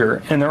bit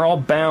bigger. And they're all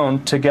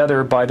bound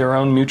together by their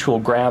own mutual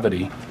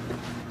gravity.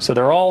 So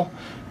they're all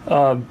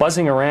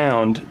buzzing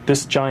around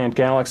this giant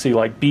galaxy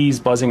like bees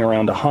buzzing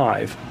around a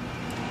hive.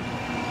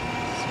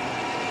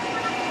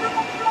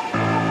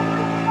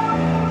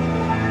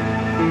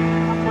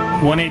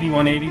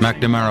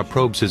 McNamara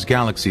probes his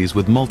galaxies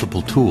with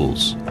multiple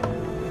tools.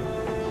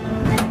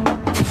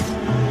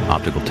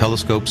 Optical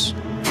telescopes,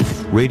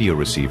 radio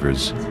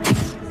receivers,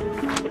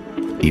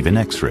 even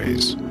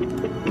X-rays.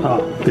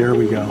 Oh, there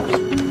we go.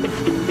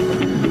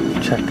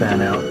 Check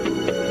that out.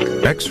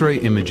 X-ray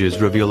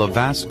images reveal a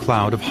vast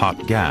cloud of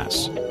hot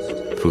gas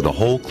through the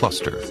whole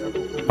cluster,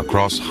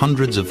 across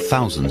hundreds of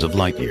thousands of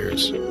light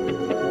years.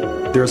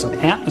 There's an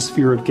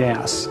atmosphere of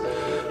gas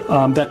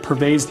that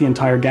pervades the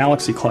entire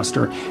galaxy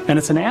cluster, and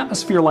it's an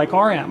atmosphere like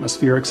our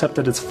atmosphere, except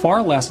that it's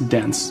far less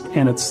dense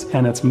and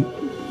it's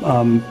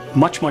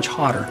much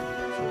hotter.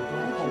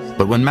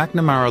 But when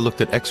McNamara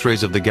looked at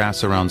X-rays of the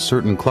gas around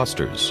certain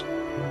clusters,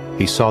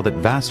 he saw that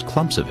vast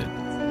clumps of it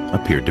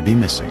appeared to be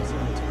missing.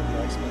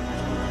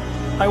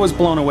 I was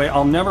blown away.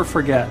 I'll never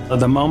forget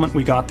the moment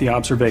we got the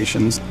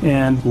observations,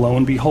 and lo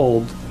and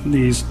behold,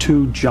 these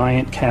two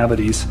giant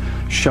cavities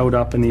showed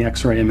up in the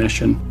X-ray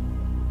emission.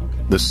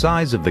 The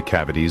size of the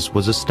cavities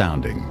was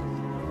astounding.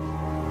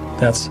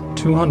 That's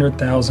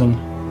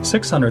 200,000,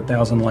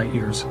 600,000 light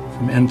years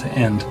from end to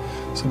end.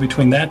 So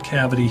between that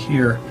cavity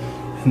here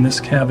and this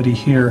cavity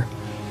here,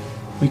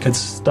 we could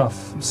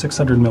stuff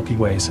 600 Milky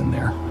Ways in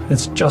there.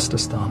 It's just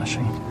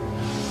astonishing.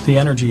 The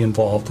energy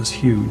involved is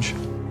huge.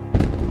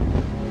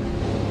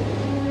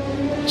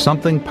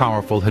 Something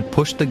powerful had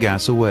pushed the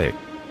gas away,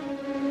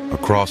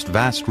 across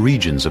vast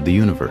regions of the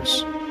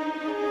universe.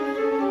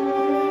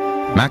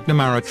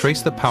 McNamara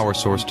traced the power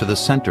source to the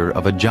center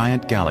of a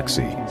giant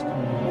galaxy,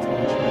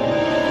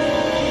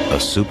 a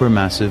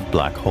supermassive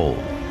black hole.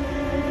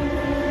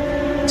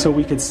 So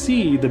we could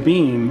see the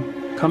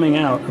beam coming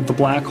out of the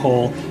black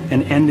hole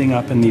and ending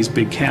up in these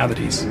big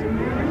cavities.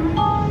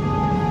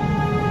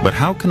 But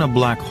how can a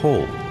black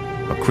hole,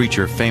 a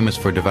creature famous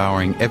for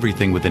devouring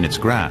everything within its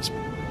grasp,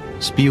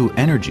 spew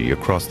energy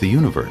across the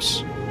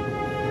universe?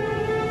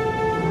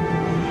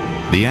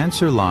 The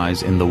answer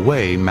lies in the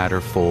way matter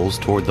falls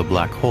toward the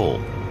black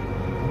hole.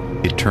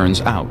 It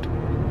turns out,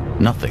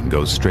 nothing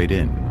goes straight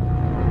in.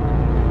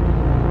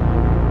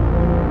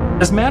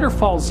 As matter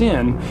falls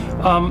in,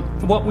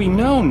 what we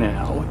know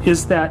now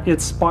is that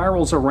it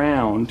spirals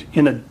around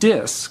in a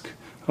disk,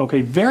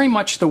 okay, very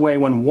much the way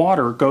when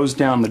water goes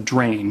down the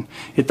drain.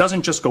 It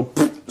doesn't just go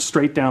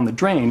straight down the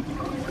drain.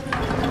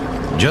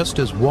 Just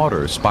as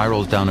water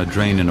spirals down a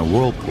drain in a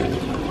whirlpool,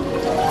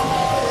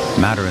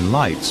 matter and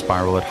light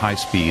spiral at high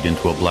speed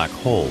into a black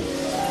hole.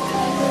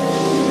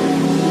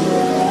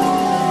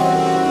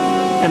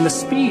 And the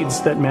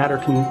speeds that matter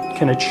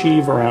can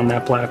achieve around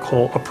that black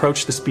hole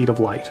approach the speed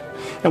of light.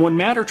 And when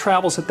matter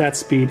travels at that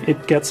speed,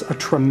 it gets a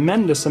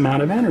tremendous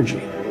amount of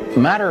energy.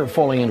 Matter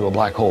falling into a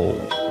black hole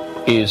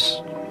is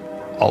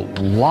a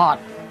lot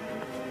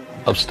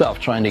of stuff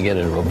trying to get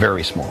into a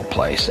very small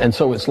place. And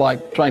so it's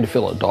like trying to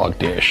fill a dog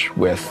dish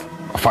with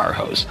a fire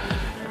hose.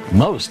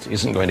 Most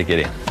isn't going to get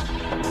in.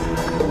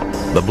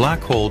 The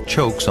black hole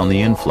chokes on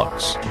the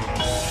influx,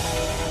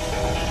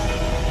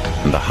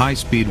 and the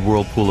high-speed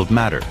whirlpool of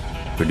matter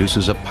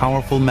produces a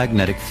powerful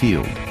magnetic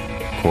field,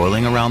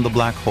 coiling around the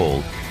black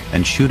hole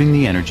and shooting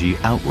the energy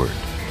outward.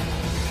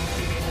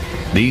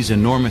 These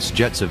enormous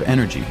jets of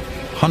energy,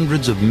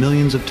 hundreds of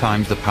millions of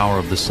times the power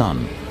of the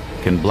sun,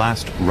 can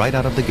blast right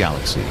out of the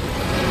galaxy.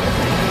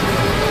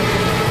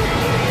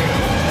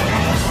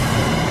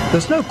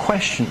 There's no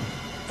question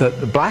that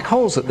the black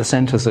holes at the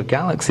centers of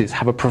galaxies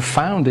have a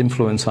profound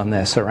influence on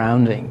their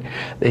surrounding.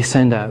 They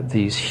send out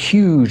these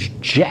huge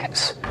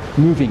jets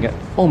moving at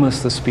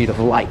almost the speed of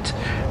light.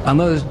 And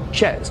those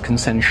jets can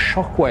send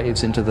shock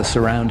waves into the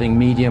surrounding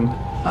medium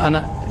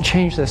and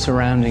change their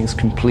surroundings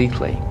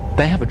completely.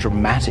 They have a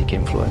dramatic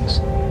influence.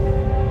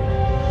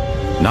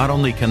 Not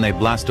only can they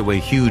blast away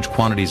huge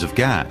quantities of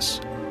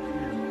gas,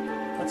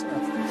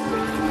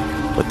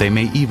 but they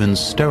may even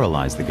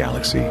sterilize the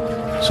galaxy,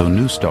 so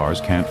new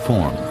stars can't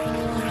form.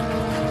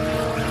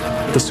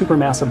 The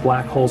supermassive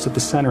black holes at the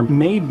center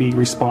may be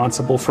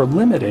responsible for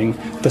limiting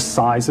the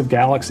size of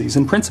galaxies.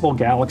 In principle,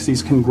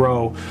 galaxies can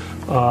grow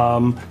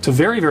to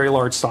very, very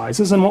large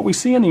sizes, and what we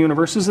see in the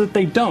universe is that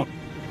they don't.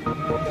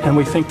 And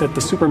we think that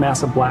the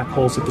supermassive black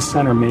holes at the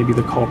center may be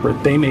the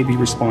culprit. They may be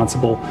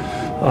responsible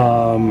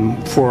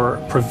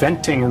for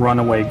preventing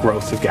runaway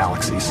growth of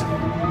galaxies.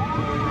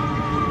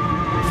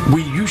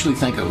 We usually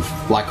think of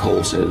black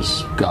holes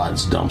as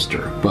God's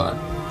dumpster, but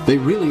they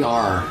really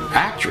are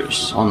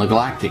actors on the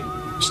galactic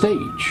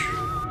stage.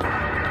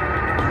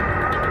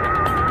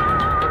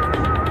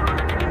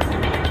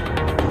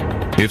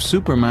 If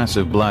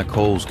supermassive black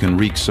holes can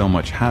wreak so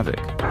much havoc,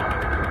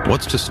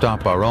 what's to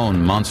stop our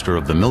own monster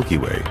of the Milky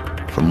Way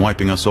from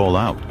wiping us all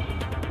out?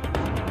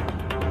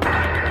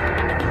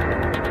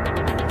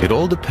 It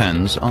all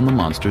depends on the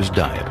monster's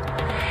diet.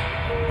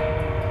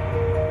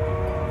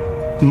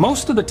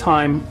 Most of the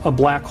time, a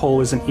black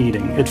hole isn't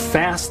eating. It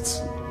fasts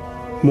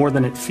more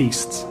than it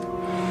feasts.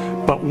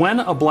 But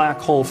when a black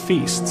hole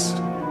feasts,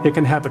 it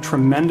can have a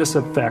tremendous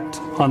effect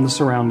on the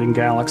surrounding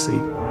galaxy.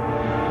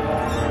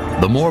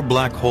 The more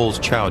black holes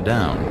chow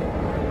down,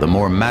 the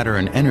more matter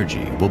and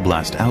energy will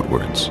blast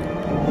outwards.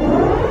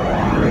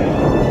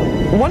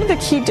 One of the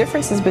key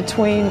differences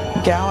between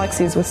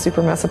galaxies with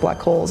supermassive black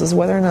holes is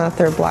whether or not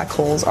their black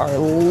holes are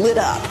lit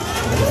up,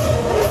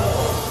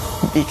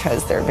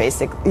 because they're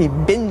basically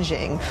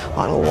binging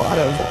on a lot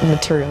of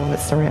material in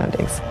its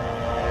surroundings.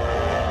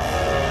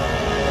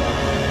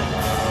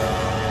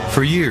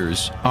 For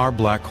years, our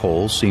black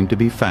holes seemed to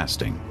be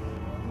fasting,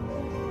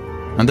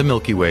 and the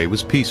Milky Way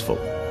was peaceful.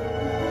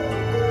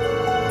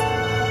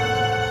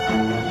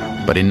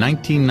 But in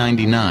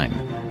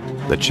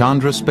 1999, the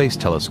Chandra Space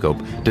Telescope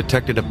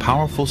detected a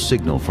powerful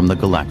signal from the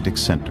galactic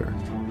center.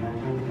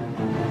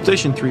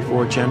 Station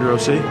 34, Chandra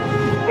OC.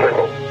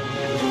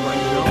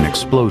 An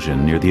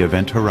explosion near the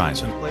event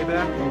horizon.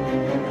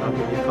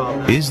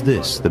 Is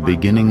this the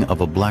beginning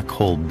of a black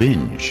hole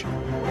binge?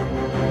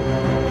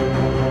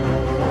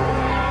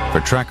 For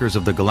trackers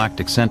of the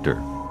galactic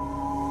center,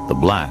 the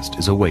blast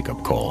is a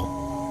wake-up call.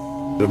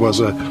 It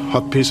was a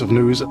hot piece of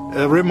news.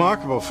 A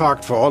remarkable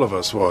fact for all of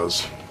us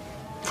was,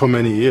 for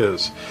many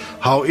years,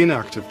 how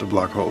inactive the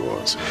black hole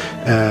was.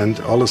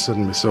 And all of a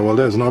sudden we saw, well,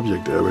 there's an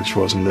object there which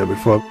wasn't there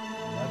before.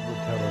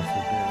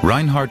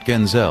 Reinhard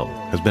Genzel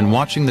has been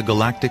watching the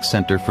galactic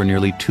center for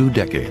nearly 2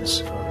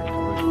 decades.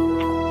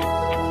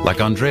 Like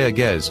Andrea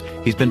Ghez,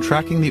 he's been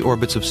tracking the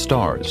orbits of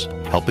stars,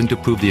 helping to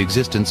prove the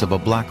existence of a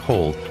black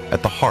hole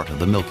at the heart of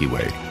the Milky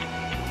Way.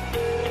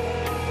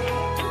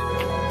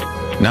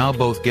 Now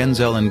both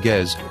Genzel and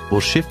Ghez will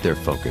shift their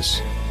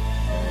focus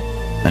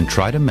and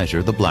try to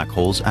measure the black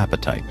hole's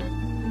appetite.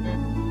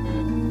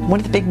 One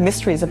of the big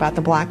mysteries about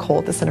the black hole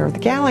at the center of the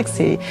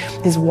galaxy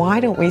is why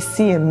don't we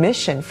see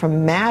emission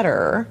from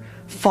matter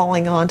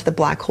falling onto the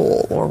black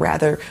hole, or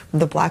rather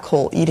the black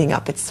hole eating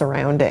up its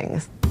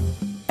surroundings.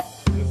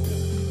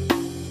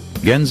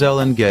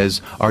 Genzel and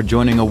Ghez are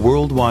joining a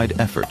worldwide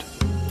effort.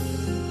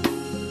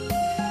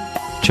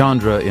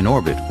 Chandra in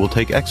orbit will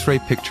take X-ray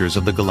pictures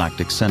of the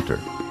galactic center.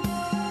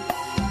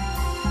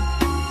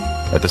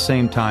 At the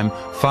same time,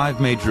 5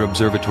 major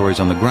observatories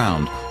on the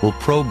ground will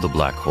probe the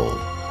black hole,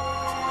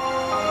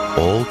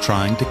 all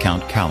trying to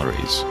count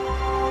calories.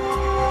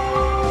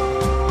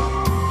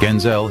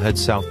 Genzel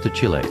heads south to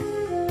Chile,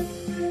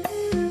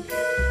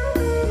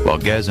 while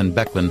Ghez and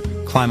Becklin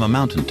climb a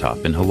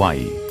mountaintop in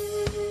Hawaii.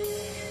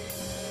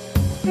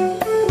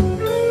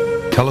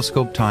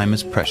 Telescope time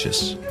is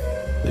precious.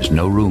 There's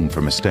no room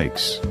for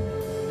mistakes.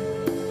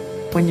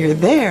 When you're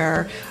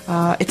there,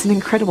 it's an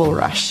incredible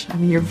rush. I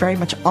mean, you're very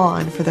much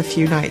on for the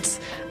few nights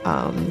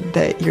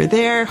that you're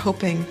there,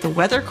 hoping the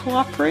weather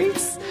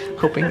cooperates,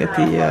 hoping that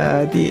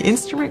the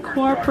instrument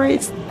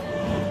cooperates.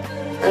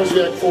 How's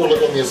the Act 4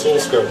 look on the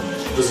oscilloscope?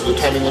 Does the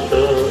timing look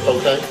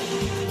okay?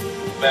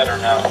 Better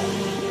now.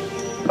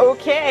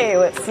 Okay,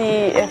 let's see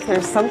if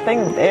there's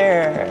something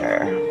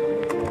there.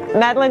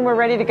 Madeline, we're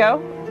ready to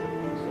go?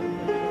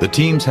 The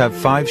teams have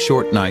 5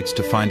 short nights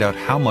to find out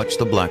how much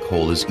the black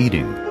hole is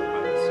eating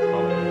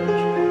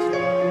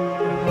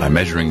by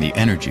measuring the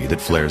energy that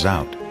flares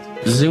out.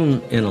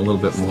 Zoom in a little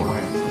bit more.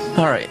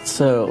 All right,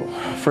 so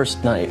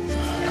first night.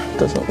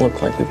 Doesn't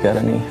look like we've got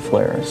any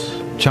flares.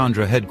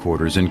 Chandra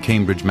headquarters in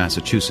Cambridge,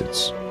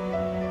 Massachusetts.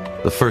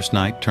 The first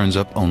night turns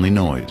up only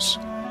noise.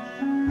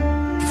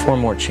 4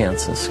 more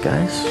chances,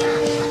 guys.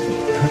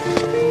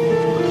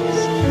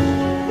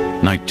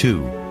 Night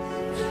 2.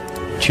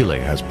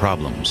 Chile has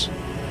problems.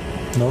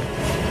 No,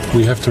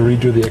 we have to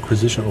redo the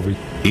acquisition over.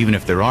 Even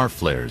if there are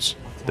flares,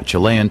 the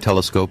Chilean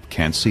telescope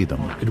can't see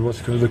them. It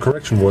was the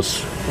correction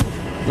was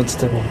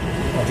unstable.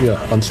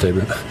 Yeah,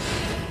 unstable.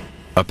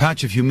 A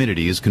patch of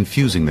humidity is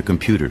confusing the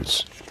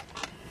computers.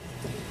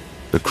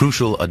 The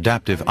crucial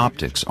adaptive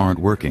optics aren't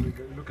working,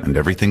 and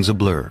everything's a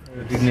blur.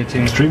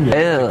 Extremely.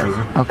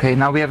 Okay,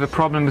 now we have a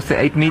problem with the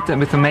 8 meter,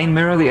 with the main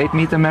mirror. The 8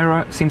 meter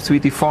mirror seems to be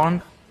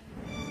deformed.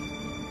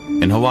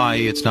 In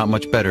Hawaii, it's not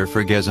much better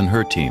for Ghez and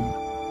her team.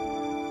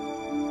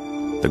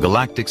 the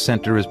galactic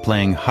center is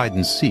playing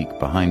hide-and-seek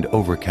behind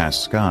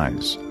overcast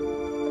skies.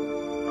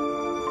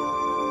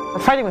 We're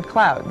fighting with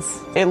clouds.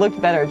 It looked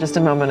better just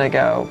a moment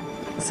ago,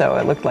 so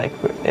it looked like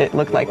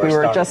we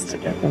were just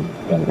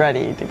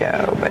ready to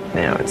go, but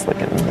now it's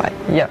looking like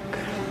yuck.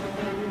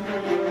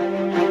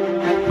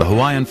 The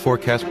Hawaiian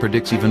forecast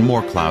predicts even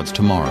more clouds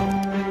tomorrow.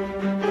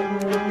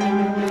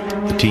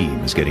 The team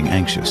is getting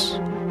anxious.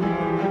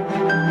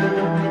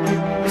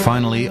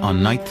 Finally,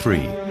 on night 3,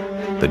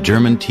 the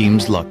German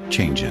team's luck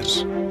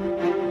changes.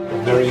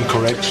 Very in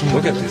correction.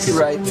 Look at this.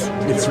 Right.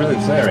 It's really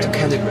flaring.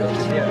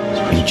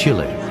 In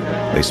Chile,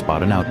 they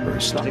spot an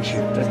outburst.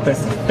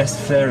 That's the best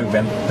flaring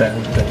event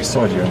that we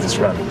saw during this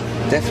run.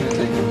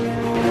 Definitely.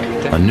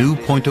 A new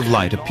point of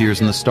light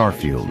appears in the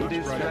starfield,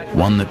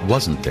 one that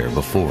wasn't there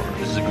before.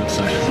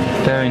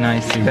 Very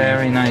nice,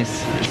 very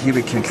nice. Here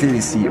we can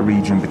clearly see a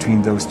region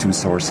between those two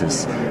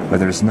sources where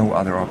there is no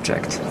other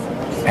object.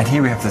 And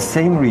here we have the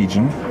same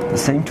region, the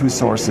same two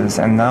sources,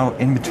 and now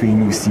in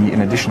between we see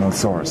an additional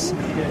source.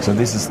 So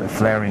this is the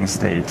flaring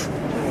state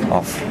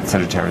of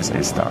Sagittarius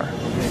A star.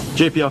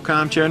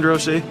 JPL-COM, Chandra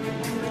OC.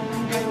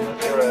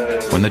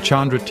 When the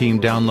Chandra team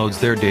downloads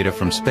their data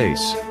from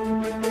space,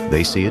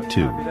 they see it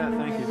too.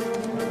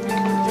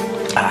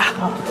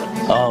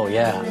 Oh,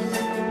 yeah.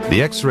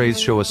 The X-rays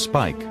show a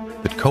spike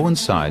that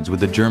coincides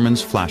with the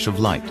Germans' flash of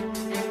light.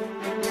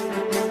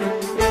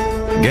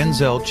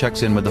 Genzel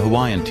checks in with the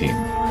Hawaiian team,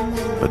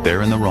 but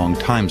they're in the wrong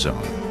time zone.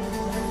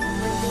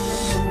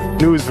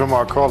 News from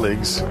our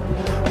colleagues,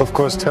 of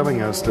course,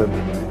 telling us that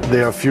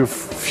they are a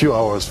few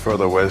hours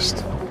further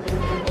west,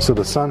 so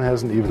the sun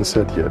hasn't even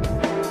set yet.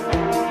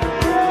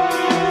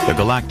 The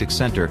galactic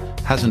center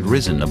hasn't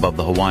risen above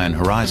the Hawaiian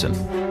horizon,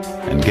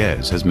 and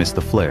Gez has missed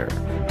the flare.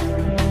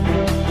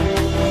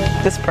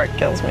 This part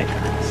kills me.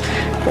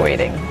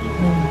 Waiting.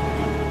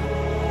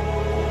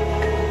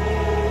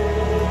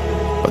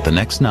 But the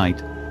next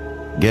night,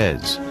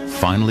 Gez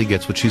finally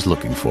gets what she's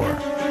looking for.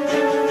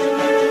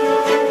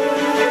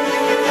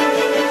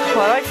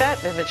 Well, I like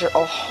that image a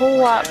whole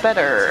lot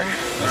better.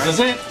 This is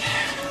it.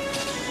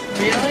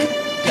 Really?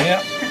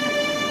 Yeah.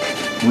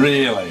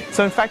 Really.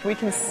 So in fact, we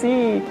can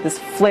see this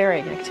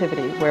flaring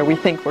activity where we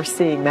think we're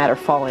seeing matter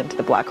fall into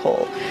the black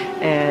hole.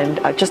 And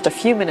just a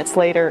few minutes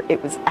later,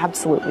 it was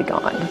absolutely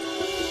gone.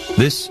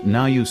 This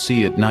now you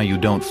see it, now you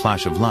don't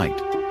flash of light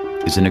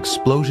is an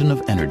explosion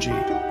of energy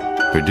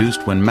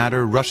produced when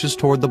matter rushes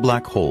toward the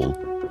black hole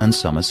and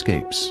some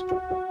escapes.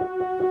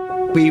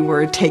 We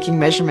were taking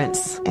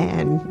measurements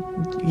and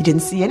you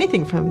didn't see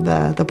anything from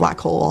the black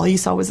hole. All you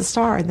saw was a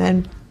star, and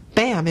then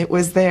bam, it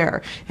was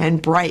there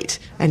and bright,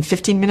 and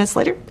 15 minutes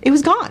later it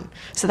was gone.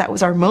 So that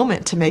was our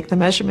moment to make the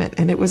measurement,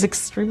 and it was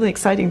extremely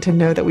exciting to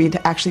know that we'd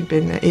actually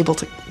been able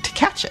to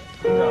catch it.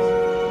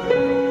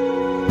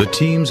 The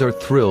teams are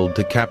thrilled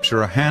to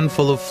capture a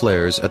handful of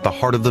flares at the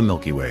heart of the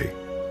Milky Way,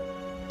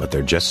 but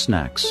they're just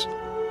snacks.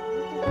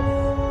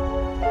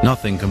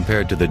 Nothing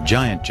compared to the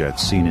giant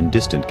jets seen in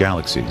distant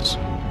galaxies.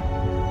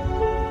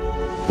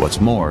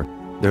 What's more,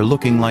 they're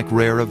looking like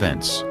rare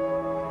events.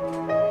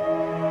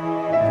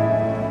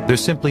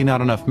 There's simply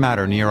not enough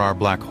matter near our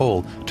black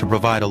hole to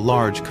provide a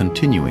large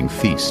continuing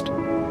feast.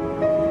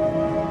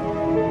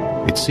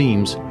 It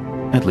seems,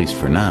 at least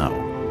for now,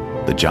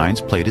 the giant's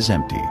plate is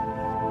empty.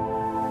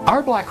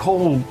 Our black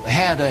hole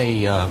had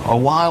a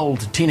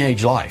wild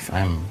teenage life.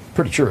 I'm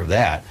pretty sure of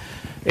that.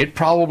 It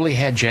probably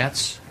had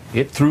jets.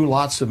 It threw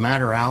lots of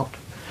matter out.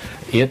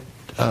 It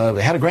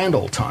had a grand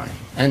old time.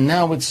 And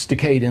now it's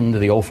decayed into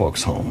the old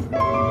folks' home.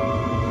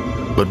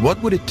 But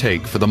what would it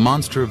take for the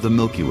monster of the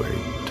Milky Way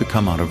to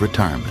come out of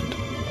retirement?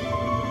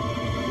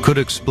 Could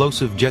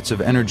explosive jets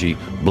of energy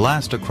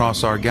blast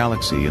across our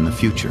galaxy in the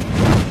future?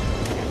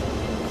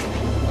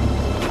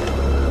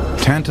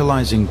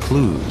 Tantalizing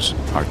clues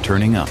are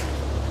turning up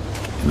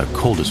in the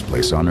coldest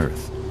place on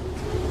Earth.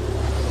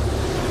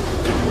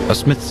 A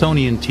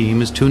Smithsonian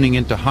team is tuning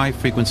into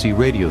high-frequency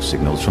radio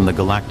signals from the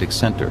galactic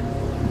center.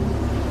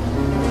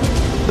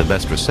 The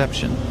best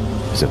reception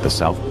is at the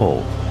South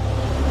Pole.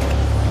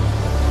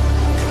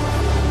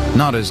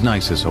 Not as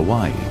nice as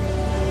Hawaii,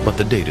 but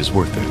the data's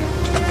worth it.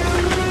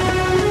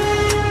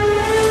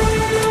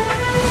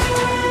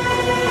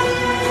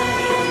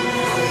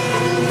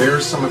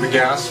 There's some of the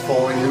gas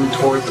falling in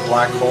toward the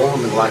black hole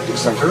in the galactic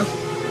center.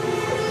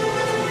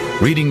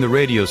 Reading the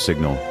radio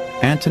signal,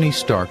 Anthony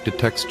Stark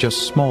detects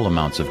just small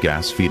amounts of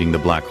gas feeding the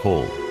black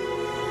hole.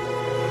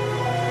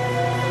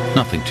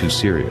 Nothing too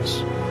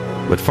serious.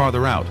 But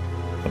farther out,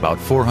 about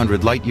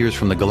 400 light years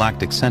from the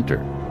galactic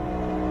center,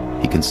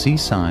 he can see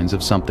signs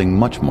of something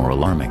much more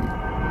alarming.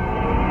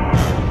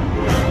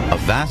 A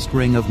vast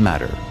ring of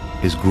matter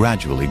is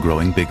gradually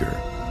growing bigger.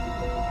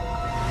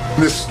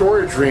 This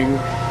storage ring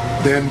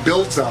then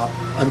builds up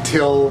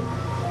until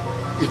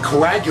it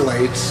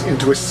coagulates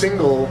into a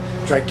single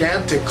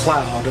gigantic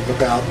cloud of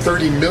about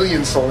 30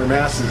 million solar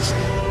masses.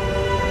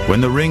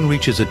 When the ring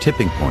reaches a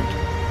tipping point,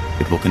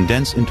 it will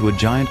condense into a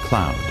giant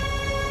cloud,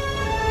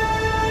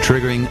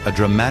 triggering a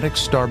dramatic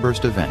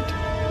starburst event,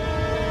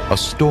 a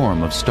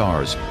storm of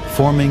stars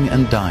forming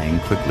and dying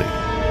quickly.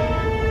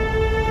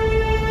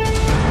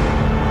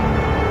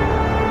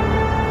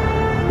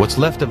 What's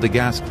left of the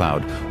gas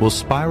cloud will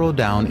spiral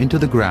down into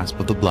the grasp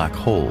of the black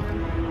hole,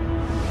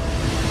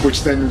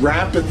 which then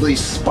rapidly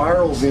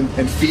spirals in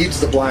and feeds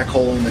the black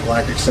hole in the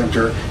galactic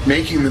center,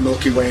 making the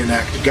Milky Way an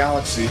active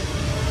galaxy.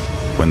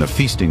 When the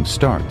feasting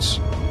starts,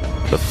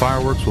 the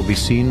fireworks will be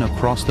seen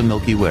across the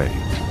Milky Way.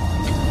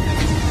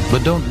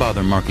 But don't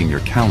bother marking your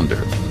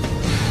calendar.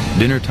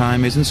 Dinner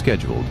time isn't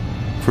scheduled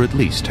for at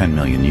least 10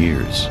 million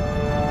years.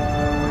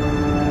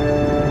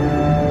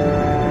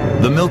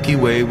 The Milky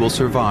Way will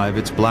survive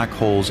its black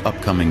hole's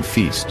upcoming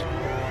feast,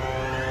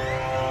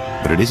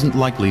 but it isn't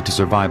likely to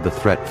survive the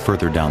threat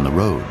further down the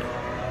road: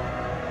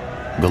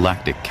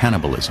 galactic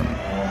cannibalism.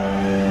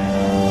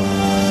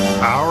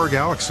 Our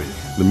galaxy,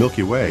 the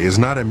Milky Way, is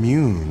not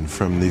immune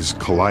from these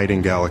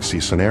colliding galaxy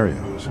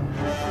scenarios.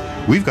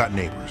 We've got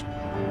neighbors.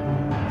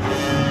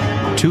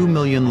 2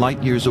 million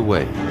light years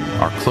away,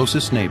 our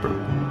closest neighbor,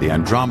 the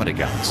Andromeda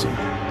Galaxy,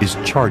 is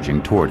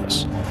charging toward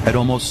us at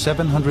almost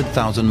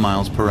 700,000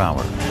 miles per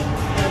hour.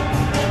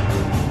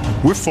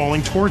 We're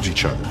falling towards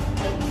each other,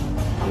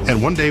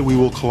 and one day we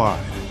will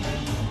collide.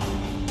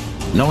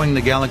 Knowing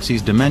the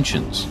galaxy's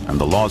dimensions and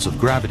the laws of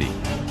gravity,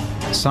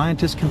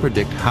 scientists can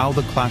predict how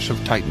the clash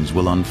of titans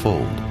will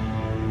unfold.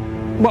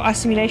 What our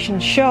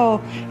simulations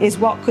show is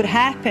what could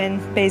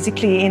happen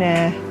basically in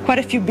quite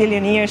a few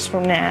billion years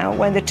from now,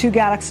 when the two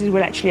galaxies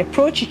will actually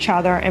approach each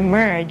other and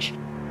merge.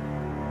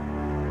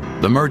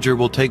 The merger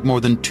will take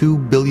more than 2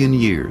 billion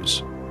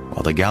years,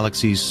 while the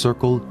galaxies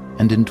circle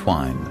and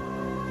entwine.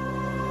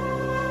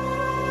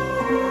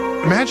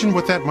 Imagine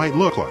what that might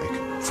look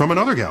like from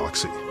another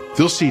galaxy.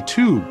 They'll see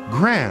two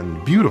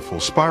grand, beautiful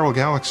spiral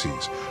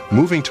galaxies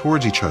moving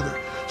towards each other,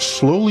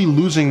 slowly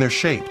losing their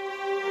shape.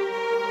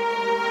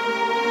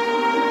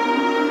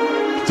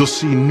 They'll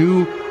see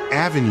new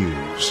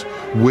avenues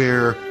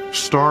where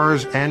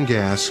stars and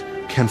gas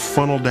can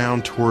funnel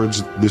down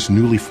towards this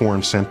newly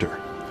formed center,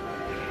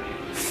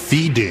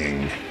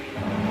 feeding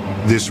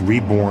this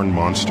reborn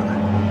monster.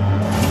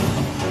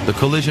 The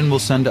collision will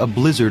send a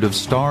blizzard of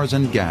stars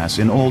and gas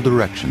in all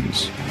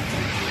directions.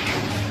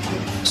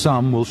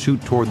 Some will shoot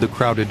toward the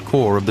crowded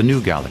core of the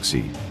new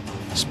galaxy,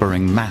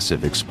 spurring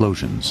massive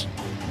explosions.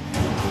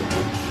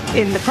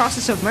 In the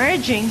process of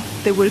merging,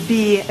 there will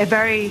be a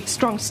very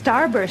strong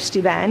starburst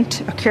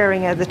event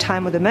occurring at the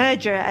time of the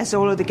merger, as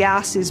all of the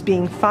gas is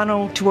being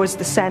funneled towards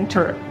the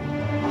center.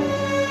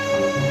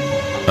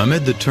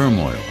 Amid the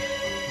turmoil,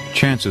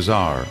 chances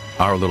are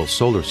our little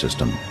solar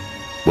system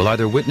will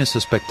either witness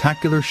a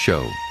spectacular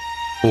show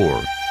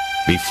or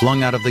be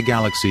flung out of the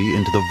galaxy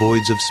into the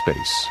voids of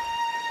space.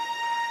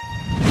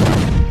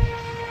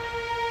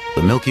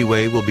 The Milky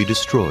Way will be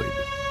destroyed.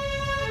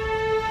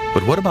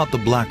 But what about the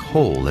black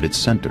hole at its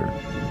center?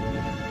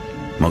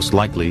 Most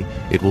likely,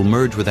 it will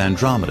merge with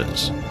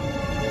Andromeda's,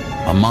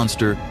 a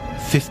monster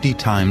 50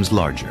 times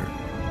larger.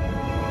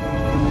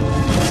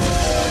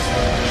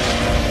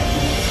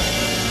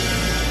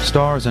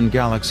 Stars and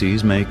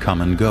galaxies may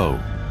come and go,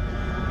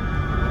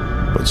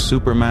 but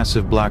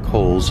supermassive black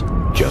holes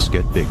just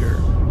get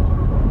bigger.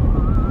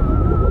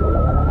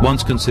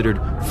 Once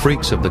considered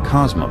freaks of the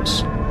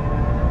cosmos,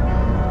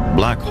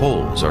 black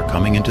holes are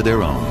coming into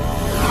their own,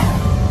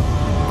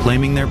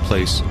 claiming their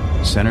place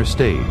center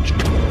stage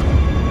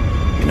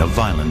in a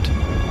violent,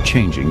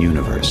 changing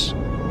universe.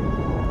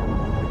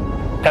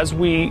 As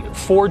we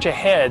forge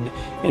ahead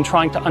in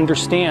trying to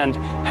understand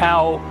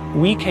how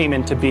we came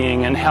into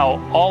being and how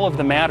all of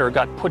the matter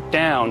got put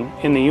down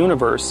in the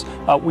universe,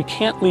 we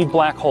can't leave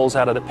black holes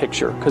out of the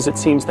picture, because it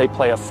seems they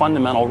play a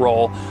fundamental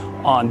role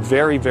on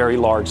very, very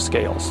large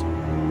scales.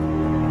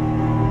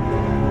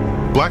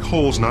 Black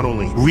holes not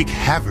only wreak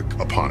havoc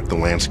upon the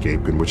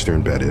landscape in which they're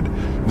embedded,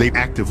 they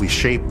actively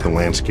shape the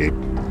landscape.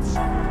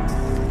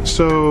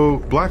 So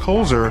black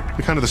holes are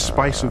kind of the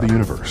spice of the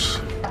universe.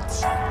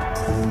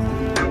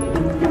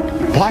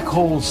 Black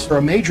holes are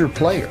a major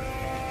player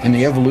in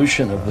the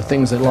evolution of the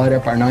things that light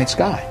up our night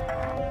sky.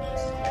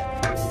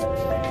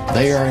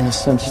 They are, in a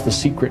sense, the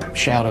secret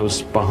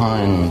shadows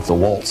behind the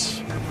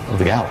walls of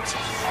the galaxy.